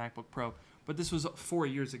 2011 MacBook Pro. But this was 4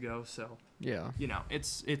 years ago, so yeah, you know,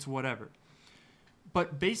 it's whatever.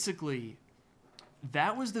 But basically,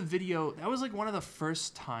 that was the video. That was like one of the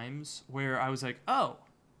first times where I was like, oh,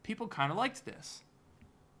 people kind of liked this.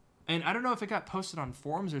 And I don't know if it got posted on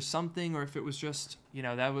forums or something, or if it was just, you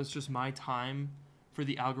know, that was just my time for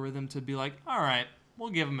the algorithm to be like, all right, we'll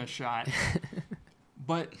give him a shot.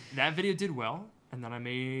 But that video did well, and then I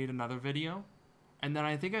made another video, and then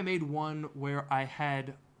I think I made one where I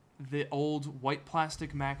had the old white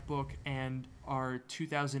plastic MacBook and our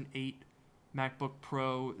 2008 MacBook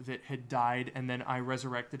Pro that had died, and then I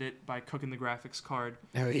resurrected it by cooking the graphics card.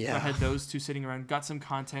 Oh, yeah. So I had those two sitting around, got some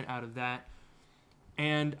content out of that,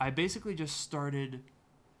 and I basically just started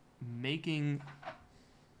making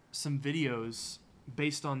some videos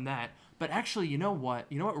based on that. But actually, you know what?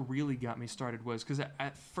 You know what really got me started was because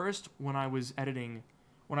at first when I was making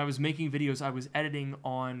videos, I was editing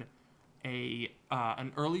on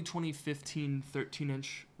an early 2015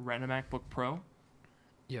 13-inch Retina MacBook Pro.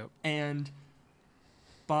 Yep. And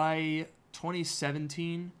by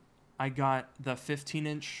 2017, I got the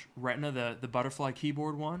 15-inch Retina, the butterfly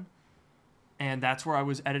keyboard one, and that's where I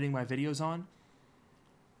was editing my videos on.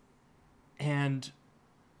 And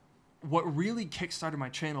what really kickstarted my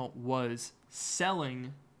channel was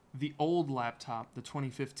selling the old laptop, the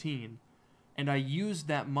 2015, and I used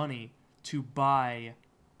that money to buy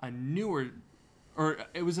a newer, or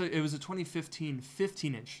it was a 2015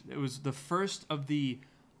 15-inch. It was the first of the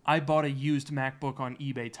I bought a used MacBook on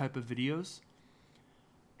eBay type of videos.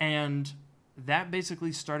 And that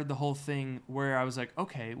basically started the whole thing where I was like,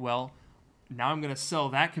 okay, well, now I'm going to sell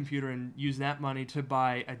that computer and use that money to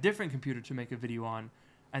buy a different computer to make a video on.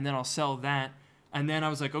 And then I'll sell that. And then I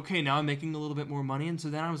was like, okay, now I'm making a little bit more money. And so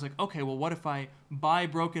then I was like, okay, well, what if I buy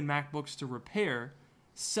broken MacBooks to repair,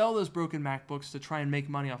 sell those broken MacBooks to try and make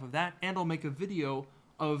money off of that, and I'll make a video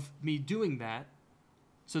of me doing that,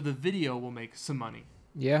 so the video will make some money.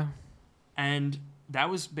 Yeah. And that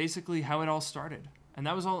was basically how it all started. And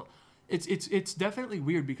that was all. It's definitely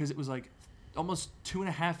weird because it was like almost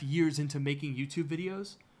 2.5 years into making YouTube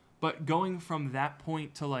videos, but going from that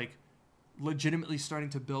point to like legitimately starting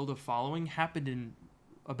to build a following happened in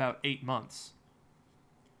about 8 months.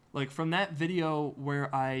 Like from that video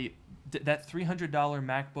where I did that $300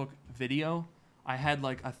 MacBook video, I had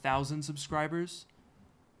like 1,000 subscribers,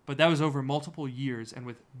 but that was over multiple years and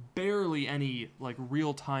with barely any like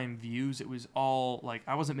real-time views. It was all like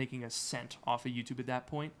I wasn't making a cent off of YouTube at that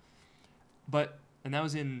point. And that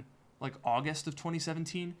was in like August of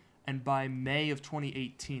 2017, and by May of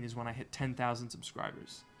 2018 is when I hit 10,000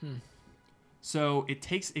 subscribers. So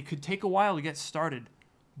it could take a while to get started,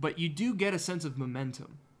 but you do get a sense of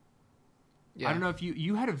momentum. Yeah. I don't know if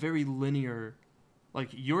you had a very linear, like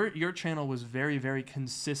your channel was very, very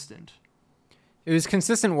consistent. It was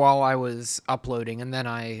consistent while I was uploading, and then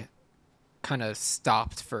I kind of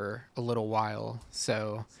stopped for a little while.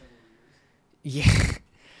 So, yeah.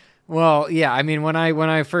 Well, yeah. I mean, when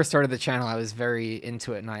I first started the channel, I was very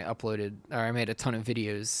into it, and I made a ton of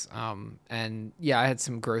videos. And yeah, I had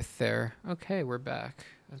some growth there. Okay, we're back.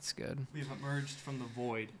 That's good. We've emerged from the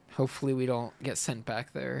void. Hopefully, we don't get sent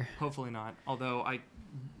back there. Hopefully not. Although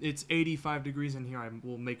it's 85 degrees in here. I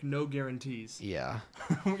will make no guarantees. Yeah.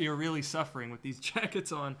 You're really suffering with these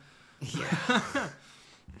jackets on. Yeah.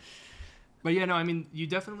 But yeah, no, I mean, you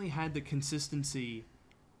definitely had the consistency.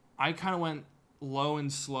 I kind of went low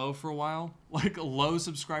and slow for a while. Like low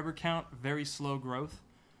subscriber count, very slow growth.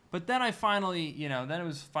 But then I finally, then it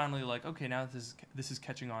was finally like, okay, now this is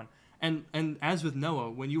catching on. And as with Noah,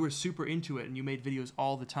 when you were super into it and you made videos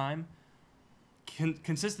all the time,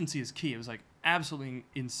 consistency is key. It was like absolutely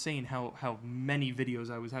insane how many videos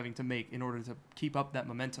I was having to make in order to keep up that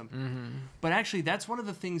momentum. Mm-hmm. But actually, that's one of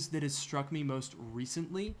the things that has struck me most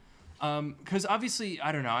recently. Because obviously,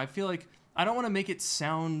 I don't know. I feel like I don't want to make it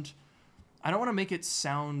sound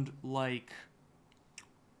like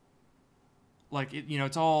it,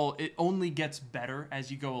 it only gets better as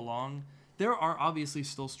you go along. There are obviously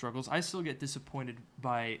still struggles. I still get disappointed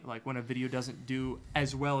by like when a video doesn't do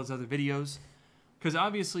as well as other videos. Because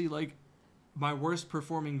obviously, like, my worst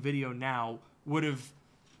performing video now would have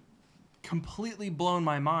completely blown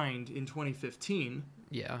my mind in 2015.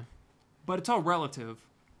 Yeah. But it's all relative.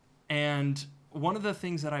 And one of the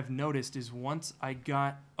things that I've noticed is once I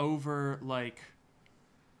got over, like,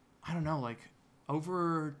 I don't know, like,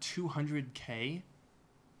 over 200K,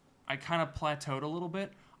 I kind of plateaued a little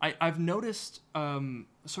bit. I've noticed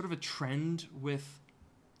sort of a trend with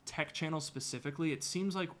tech channels specifically. It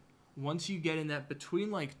seems like once you get in that between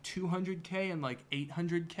like 200K and like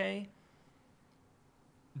 800K,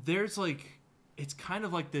 there's like, it's kind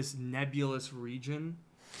of like this nebulous region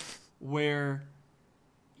where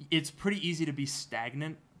it's pretty easy to be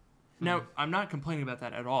stagnant. Now, I'm not complaining about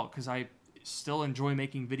that at all because I still enjoy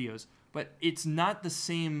making videos, but it's not the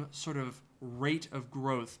same sort of rate of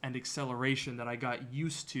growth and acceleration that I got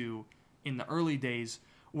used to in the early days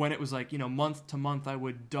when it was like, month to month I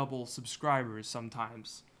would double subscribers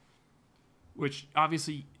sometimes. Which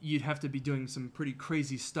obviously you'd have to be doing some pretty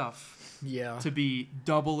crazy stuff to be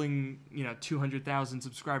doubling, 200,000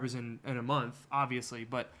 subscribers in a month, obviously.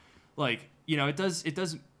 But like,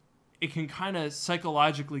 it can kind of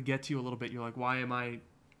psychologically get to you a little bit. You're like,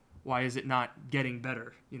 why is it not getting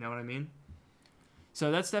better? You know what I mean? So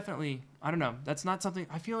that's definitely, I don't know. That's not something,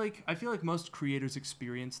 I feel like most creators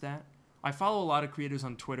experience that. I follow a lot of creators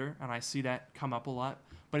on Twitter and I see that come up a lot,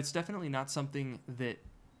 but it's definitely not something that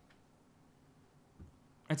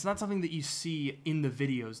you see in the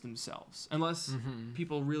videos themselves, unless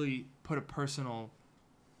people really put a personal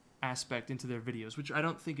aspect into their videos, which I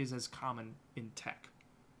don't think is as common in tech.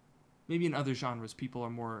 Maybe in other genres, people are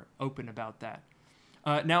more open about that.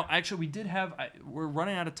 Now, actually, we did have. We're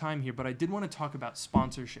running out of time here, but I did want to talk about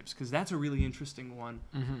sponsorships because that's a really interesting one,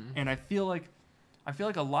 and I feel like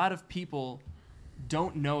a lot of people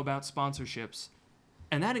don't know about sponsorships,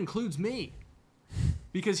 and that includes me.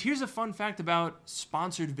 Because here's a fun fact about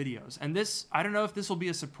sponsored videos, and this, I don't know if this will be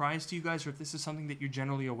a surprise to you guys or if this is something that you're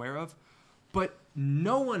generally aware of, but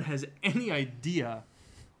no one has any idea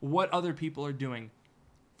what other people are doing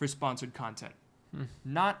for sponsored content.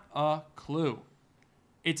 Not a clue.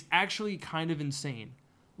 It's actually kind of insane.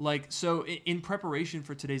 Like, so in preparation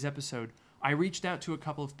for today's episode, I reached out to a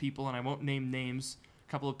couple of people, and I won't name names,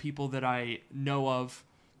 a couple of people that I know of,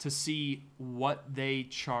 to see what they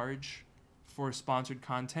charge for sponsored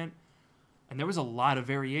content, and there was a lot of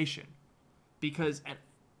variation because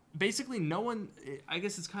basically no one, I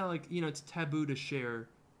guess it's kind of like, it's taboo to share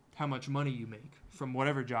how much money you make from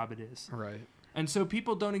whatever job it is. Right. And so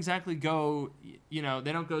people don't exactly go, they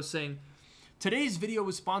don't go saying, today's video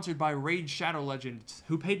was sponsored by Raid Shadow Legends,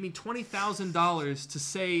 who paid me $20,000 to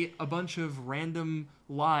say a bunch of random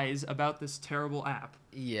lies about this terrible app.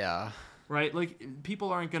 Yeah. Right? Like, people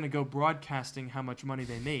aren't going to go broadcasting how much money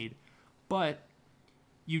they made. But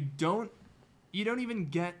you don't even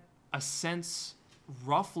get a sense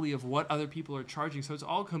roughly of what other people are charging. So it's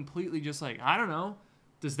all completely just like, I don't know.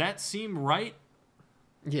 Does that seem right?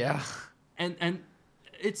 Yeah. And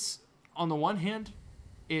it's, on the one hand,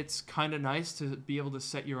 it's kind of nice to be able to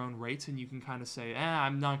set your own rates, and you can kind of say,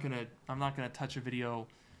 I'm not gonna touch a video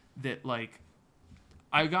that, like,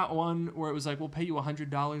 I got one where it was like, we'll pay you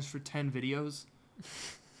 $100 for 10 videos.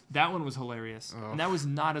 That one was hilarious. Oh. And that was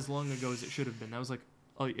not as long ago as it should have been. That was like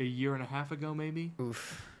a year and a half ago, maybe.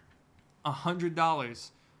 Oof. $100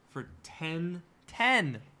 for 10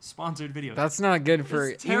 sponsored videos. That's not good for,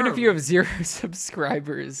 even if you have 0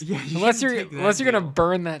 subscribers. Yeah, unless you're gonna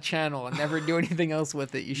burn that channel and never do anything else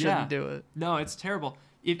with it, you shouldn't do it. No, it's terrible.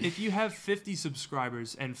 If you have 50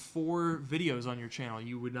 subscribers and 4 videos on your channel,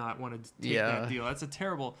 you would not want to take that deal. That's a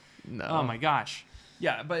terrible. No. Oh my gosh.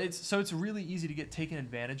 Yeah, but it's really easy to get taken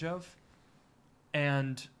advantage of,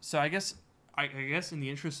 and so I guess in the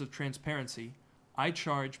interest of transparency, I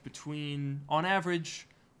charge on average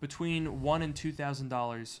between $1,000 and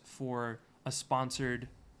 $2,000 for a sponsored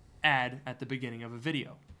ad at the beginning of a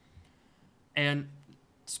video, and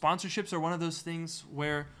sponsorships are one of those things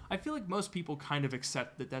where I feel like most people kind of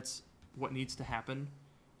accept that that's what needs to happen.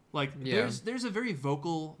 Like, there's a very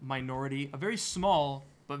vocal minority, a very small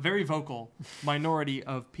but very vocal minority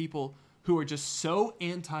of people who are just so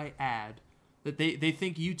anti-ad that they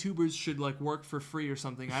think YouTubers should, like, work for free or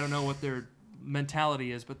something. I don't know what their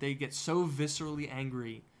mentality is, but they get so viscerally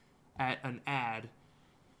angry at an ad.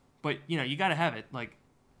 But, you got to have it. Like,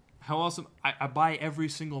 how awesome. I buy every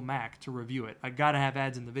single Mac to review it. I got to have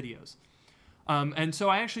ads in the videos. And so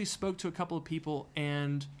I actually spoke to a couple of people,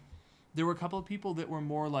 and there were a couple of people that were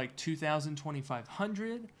more like 2,000,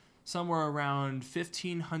 2,500. Some were around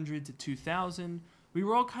 1,500 to 2,000. We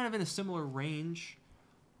were all kind of in a similar range,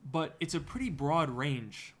 but it's a pretty broad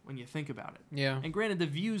range when you think about it. Yeah. And granted, the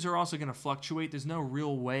views are also going to fluctuate. There's no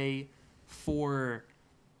real way for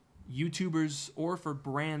YouTubers or for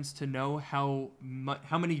brands to know how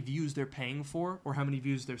many views they're paying for or how many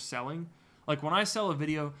views they're selling. Like, when I sell a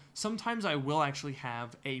video, sometimes I will actually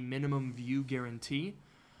have a minimum view guarantee.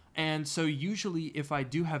 And so usually if I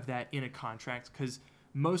do have that in a contract, because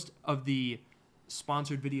most of the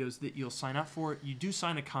sponsored videos that you'll sign up for, you do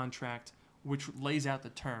sign a contract which lays out the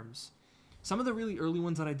terms. Some of the really early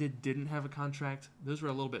ones that I didn't have a contract. Those were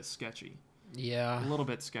a little bit sketchy. Yeah. A little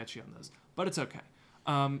bit sketchy on those, but it's okay.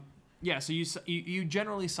 So you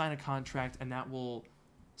generally sign a contract, and that will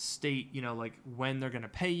state, like, when they're going to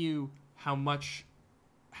pay you, how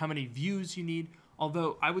many views you need.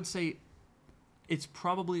 Although I would say it's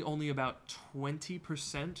probably only about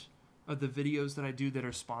 20% of the videos that I do that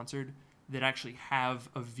are sponsored that actually have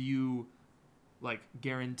a view, like,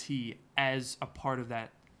 guarantee as a part of that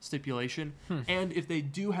stipulation. And if they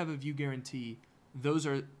do have a view guarantee, those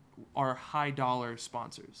are high dollar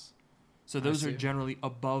sponsors. So those are generally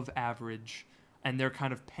above average, and they're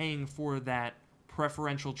kind of paying for that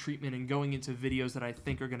preferential treatment and going into videos that I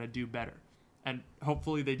think are going to do better. And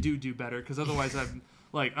hopefully they do better, because otherwise I'm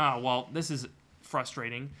like, this is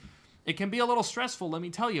frustrating. It can be a little stressful, let me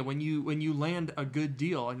tell you, when you land a good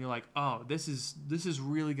deal and you're like, oh, this is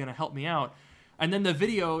really going to help me out. And then the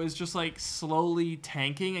video is just, like, slowly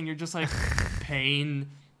tanking, and you're just like, pain,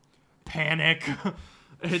 panic.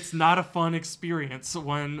 It's not a fun experience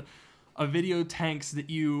when a video tanks that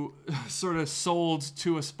you sort of sold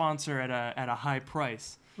to a sponsor at a high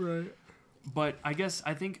price. Right. But I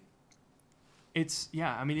think it's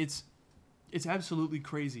absolutely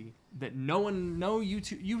crazy that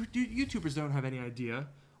YouTubers don't have any idea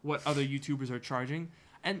what other YouTubers are charging,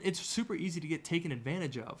 and it's super easy to get taken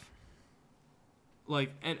advantage of.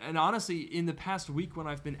 Like, and honestly, in the past week when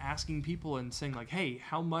I've been asking people and saying like, hey,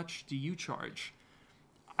 how much do you charge?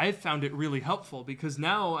 I've found it really helpful because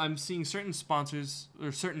now I'm seeing certain sponsors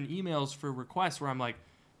or certain emails for requests where I'm like,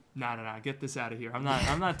 no, get this out of here. I'm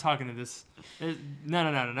not talking to this.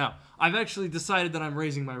 No. I've actually decided that I'm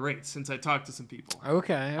raising my rates since I talked to some people.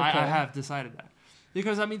 Okay. I have decided that.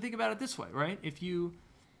 Because I mean, think about it this way, right? If you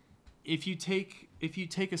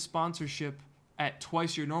take a sponsorship at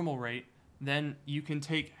twice your normal rate, then you can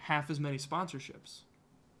take half as many sponsorships.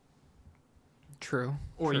 True.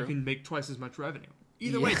 Or you can make twice as much revenue.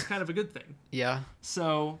 Either way, it's kind of a good thing. Yeah.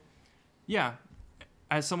 So, yeah,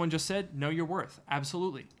 as someone just said, know your worth.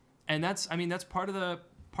 Absolutely. And that's part of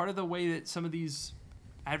the way that some of these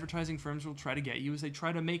advertising firms will try to get you is they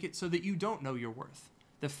try to make it so that you don't know your worth.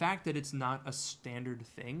 The fact that it's not a standard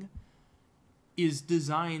thing is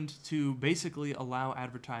designed to basically allow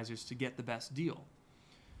advertisers to get the best deal.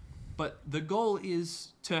 But the goal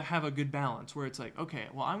is to have a good balance where it's like, okay,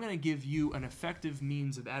 well, I'm going to give you an effective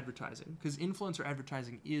means of advertising because influencer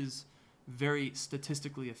advertising is very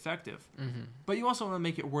statistically effective. Mm-hmm. But you also want to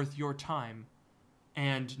make it worth your time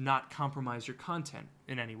and not compromise your content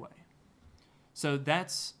in any way. So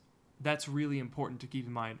that's really important to keep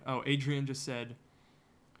in mind. Oh, Adrian just said,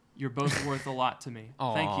 you're both worth a lot to me.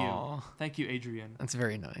 Aww. Thank you, Adrian. That's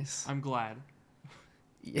very nice. I'm glad.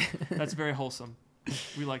 Yeah. That's very wholesome.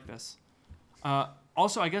 We like this.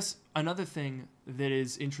 Also, I guess another thing that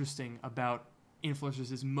is interesting about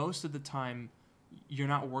influencers is most of the time you're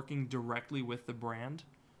not working directly with the brand.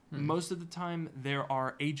 Most of the time there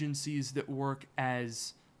are agencies that work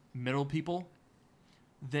as middle people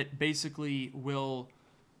that basically will,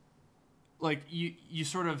 like, you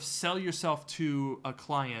sort of sell yourself to a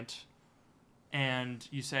client and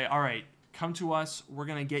you say, all right, come to us. We're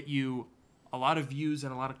going to get you a lot of views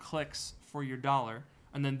and a lot of clicks for your dollar,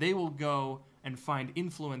 and then they will go and find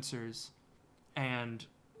influencers, and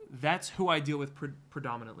that's who I deal with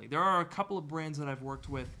predominantly. There are a couple of brands that I've worked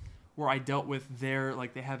with where I dealt with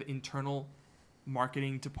they have internal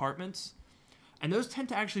marketing departments, and those tend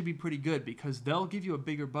to actually be pretty good because they'll give you a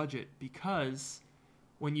bigger budget because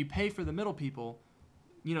when you pay for the middle people,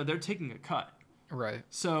 they're taking a cut. Right.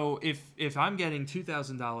 So if I'm getting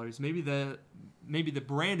 $2,000, maybe the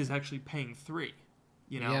brand is actually paying $3,000.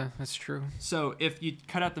 Yeah, that's true. So if you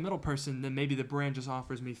cut out the middle person, then maybe the brand just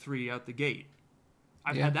offers me $3,000 out the gate.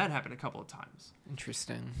 I've had that happen a couple of times.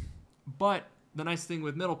 Interesting. But the nice thing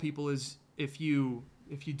with middle people is if you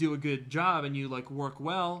do a good job and you work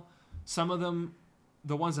well, some of them,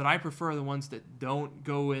 the ones that I prefer are the ones that don't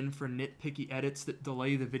go in for nitpicky edits that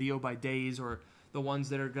delay the video by days, or the ones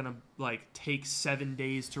that are going to take 7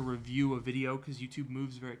 days to review a video because YouTube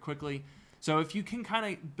moves very quickly. So if you can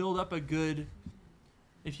kind of build up a good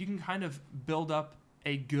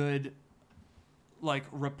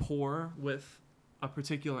rapport with a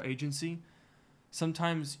particular agency,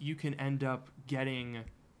 sometimes you can end up getting,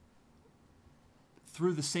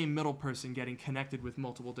 through the same middle person, getting connected with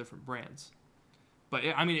multiple different brands. But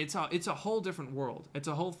it's a whole different world. It's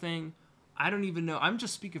a whole thing. I don't even know. I'm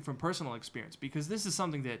just speaking from personal experience because this is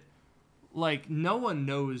something that no one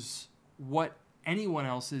knows what anyone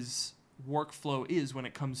else's workflow is when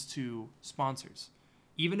it comes to sponsors.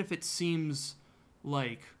 Even if it seems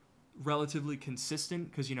relatively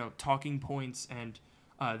consistent because, talking points and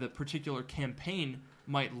the particular campaign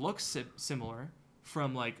might look similar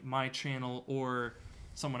from my channel or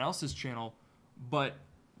someone else's channel, but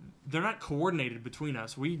they're not coordinated between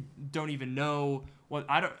us. We don't even know what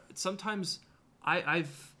sometimes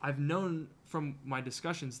I've known from my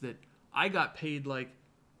discussions that I got paid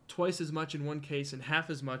twice as much in one case and half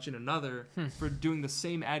as much in another for doing the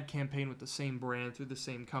same ad campaign with the same brand through the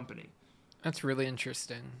same company. That's really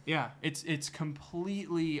interesting. Yeah, it's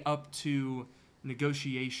completely up to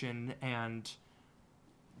negotiation and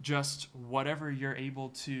just whatever you're able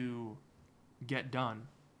to get done.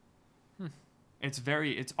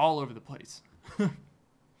 It's all over the place.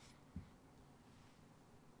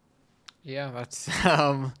 Yeah, that's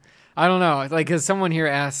I don't know. Cause someone here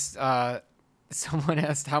asked how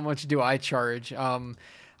much do I charge?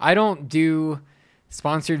 I don't do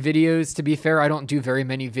sponsored videos. To be fair, I don't do very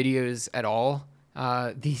many videos at all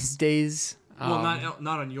these days. Well,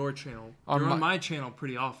 not on your channel. You're on my channel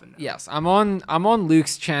pretty often now. Yes, I'm on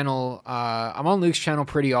Luke's channel. I'm on Luke's channel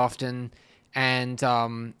pretty often, and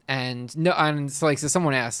no, and it's like, so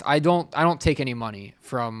someone asked, I don't take any money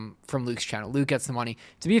from Luke's channel. Luke gets the money.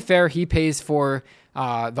 To be fair, he pays for the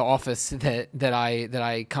office that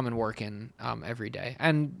I come and work in every day.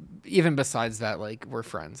 And even besides that, like, we're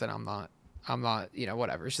friends, and I'm not,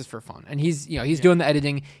 whatever. It's just for fun. And he's doing the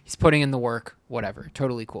editing, he's putting in the work, whatever.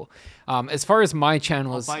 Totally cool. As far as my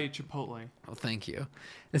channel is, I'll buy you Chipotle. Oh, thank you.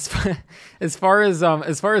 As far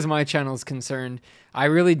as my channel is concerned, I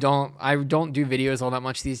don't do videos all that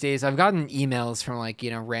much these days. I've gotten emails from, like,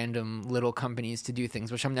 random little companies to do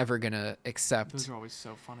things, which I'm never gonna accept. Those are always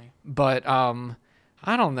so funny. But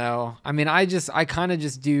I don't know. I mean, I kind of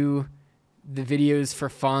just do the videos for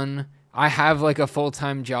fun. I have, like, a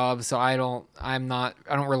full-time job, so I don't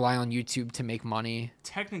rely on YouTube to make money.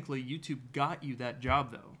 Technically, YouTube got you that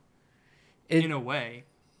job, though. In a way,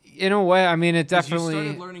 I mean, it definitely. You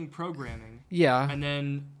started learning programming. Yeah. And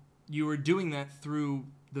then you were doing that through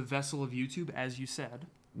the vessel of YouTube, as you said.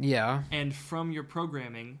 Yeah. And from your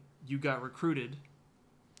programming, you got recruited,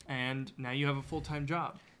 and now you have a full-time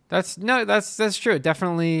job. That's true. It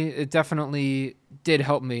definitely did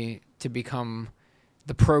help me to become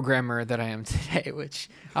the programmer that I am today, which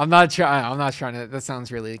I'm not trying to, that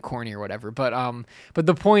sounds really corny or whatever, but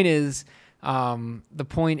the point is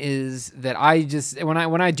that I just,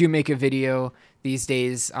 when I do make a video these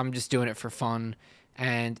days, I'm just doing it for fun,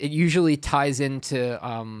 and it usually ties into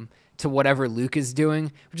to whatever Luke is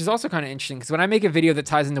doing, which is also kind of interesting, because when I make a video that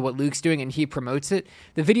ties into what Luke's doing and he promotes it,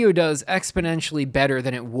 the video does exponentially better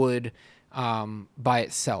than it would by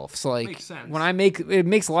itself. So, like, when I make, it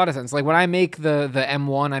makes a lot of sense. Like, when I make the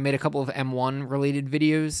M1, I made a couple of M1 related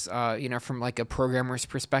videos, from, like, a programmer's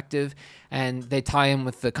perspective, and they tie in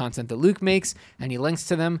with the content that Luke makes, and he links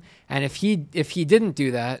to them. And if he didn't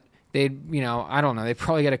do that, they'd, I don't know, they'd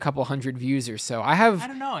probably get a couple hundred views or so. I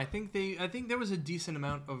don't know. I think there was a decent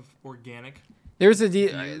amount of organic. There's a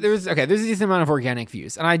decent amount of organic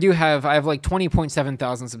views, and I have like 20.7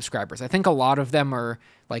 thousand subscribers. I think a lot of them are,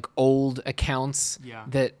 like, old accounts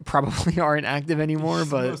that probably aren't active anymore,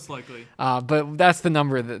 but most likely. But that's the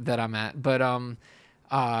number that I'm at. But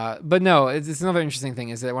no, it's another interesting thing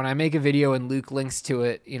is that when I make a video and Luke links to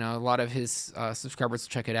it, a lot of his subscribers will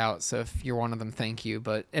check it out. So if you're one of them, thank you.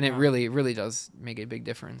 It really does make a big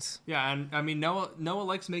difference. Yeah, and I mean, Noah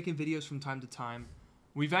likes making videos from time to time.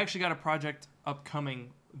 We've actually got a project upcoming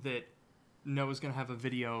that Noah's gonna have a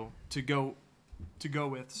video to go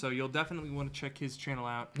with, so you'll definitely want to check his channel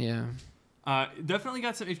out. Yeah. Definitely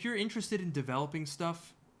got some. If you're interested in developing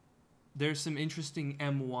stuff, there's some interesting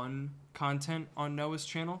M1 content on Noah's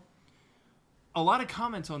channel. A lot of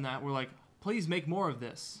comments on that were like, "Please make more of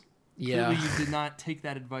this." Yeah. Clearly, you did not take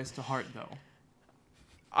that advice to heart, though.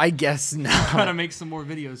 I guess not. Gotta make some more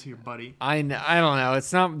videos here, buddy. I don't know.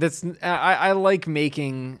 It's not. That's. I like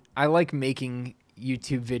making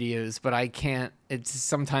YouTube videos, but I can't. It's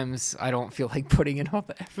sometimes I don't feel like putting in all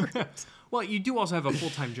the effort. Well, you do also have a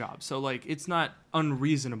full-time job, so, like, it's not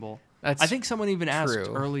unreasonable. I think someone even asked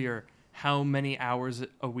earlier how many hours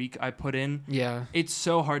a week I put in. Yeah. It's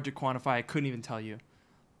so hard to quantify. I couldn't even tell you,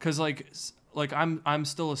 because like I'm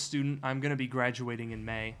still a student. I'm gonna be graduating in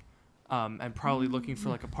May. And probably looking for,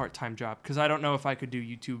 like, a part-time job, because I don't know if I could do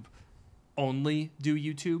YouTube.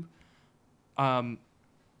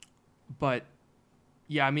 But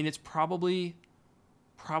yeah, I mean, it's probably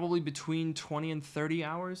between 20 and 30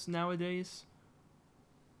 hours nowadays.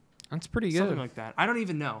 That's pretty good. Something like that. I don't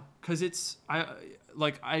even know, because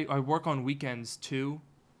I work on weekends too.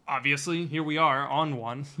 Obviously, here we are on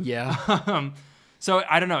one. Yeah. So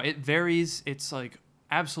I don't know. It varies. It's, like,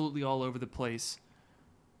 absolutely all over the place.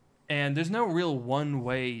 And there's no real one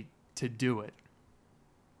way to do it.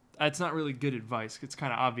 That's not really good advice. It's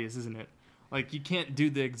kind of obvious, isn't it? Like, you can't do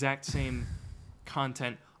the exact same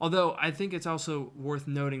content. Although, I think it's also worth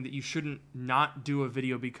noting that you shouldn't not do a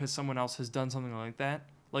video because someone else has done something like that.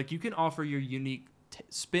 Like, you can offer your unique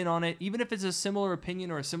spin on it, even if it's a similar opinion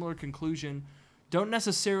or a similar conclusion. Don't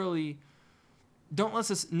necessarily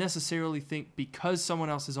think because someone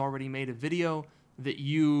else has already made a video that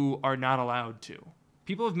you are not allowed to.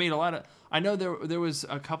 People have made a lot of. I know there was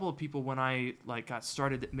a couple of people when I, like, got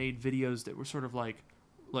started that made videos that were sort of like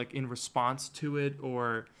in response to it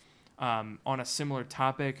or on a similar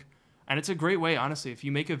topic, and it's a great way, honestly. If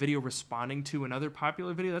you make a video responding to another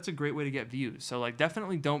popular video, that's a great way to get views. So, like,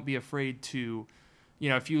 definitely don't be afraid to,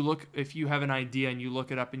 if you have an idea and you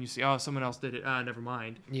look it up and you see, oh, someone else did it, never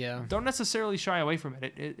mind. Yeah. Don't necessarily shy away from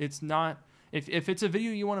it. It's not if it's a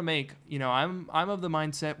video you want to make. I'm of the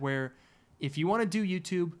mindset where, if you want to do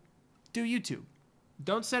YouTube, do YouTube.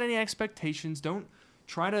 Don't set any expectations. Don't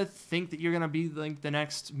try to think that you're going to be, like, the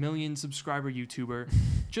next 1 million subscriber YouTuber.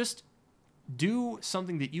 Just do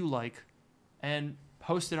something that you like and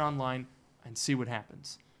post it online and see what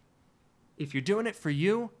happens. If you're doing it for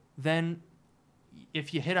you, then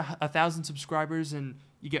if you hit 1,000 subscribers and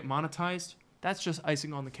you get monetized, that's just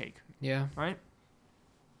icing on the cake. Yeah. Right?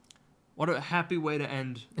 What a happy way to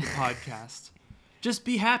end the podcast. Just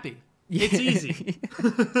be happy. It's easy.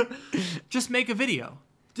 Just make a video.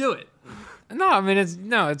 Do it. No, I mean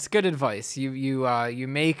it's good advice. You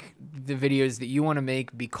make the videos that you want to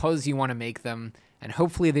make because you want to make them, and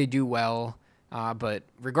hopefully they do well. But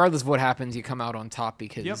regardless of what happens, you come out on top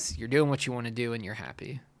because you're doing what you want to do and you're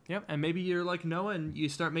happy. Yep, and maybe you're like Noah and you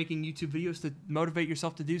start making YouTube videos to motivate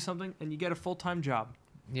yourself to do something, and you get a full-time job.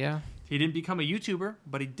 Yeah. He didn't become a YouTuber,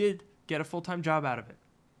 but he did get a full-time job out of it.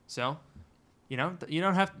 So, you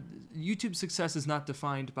don't have YouTube success is not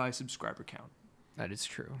defined by subscriber count. That is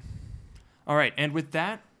true. All right, and with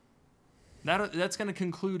that's going to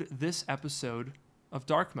conclude this episode of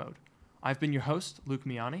Dark Mode. I've been your host, Luke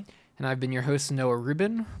Miani. And I've been your host, Noah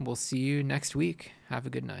Rubin. We'll see you next week. Have a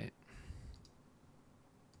good night.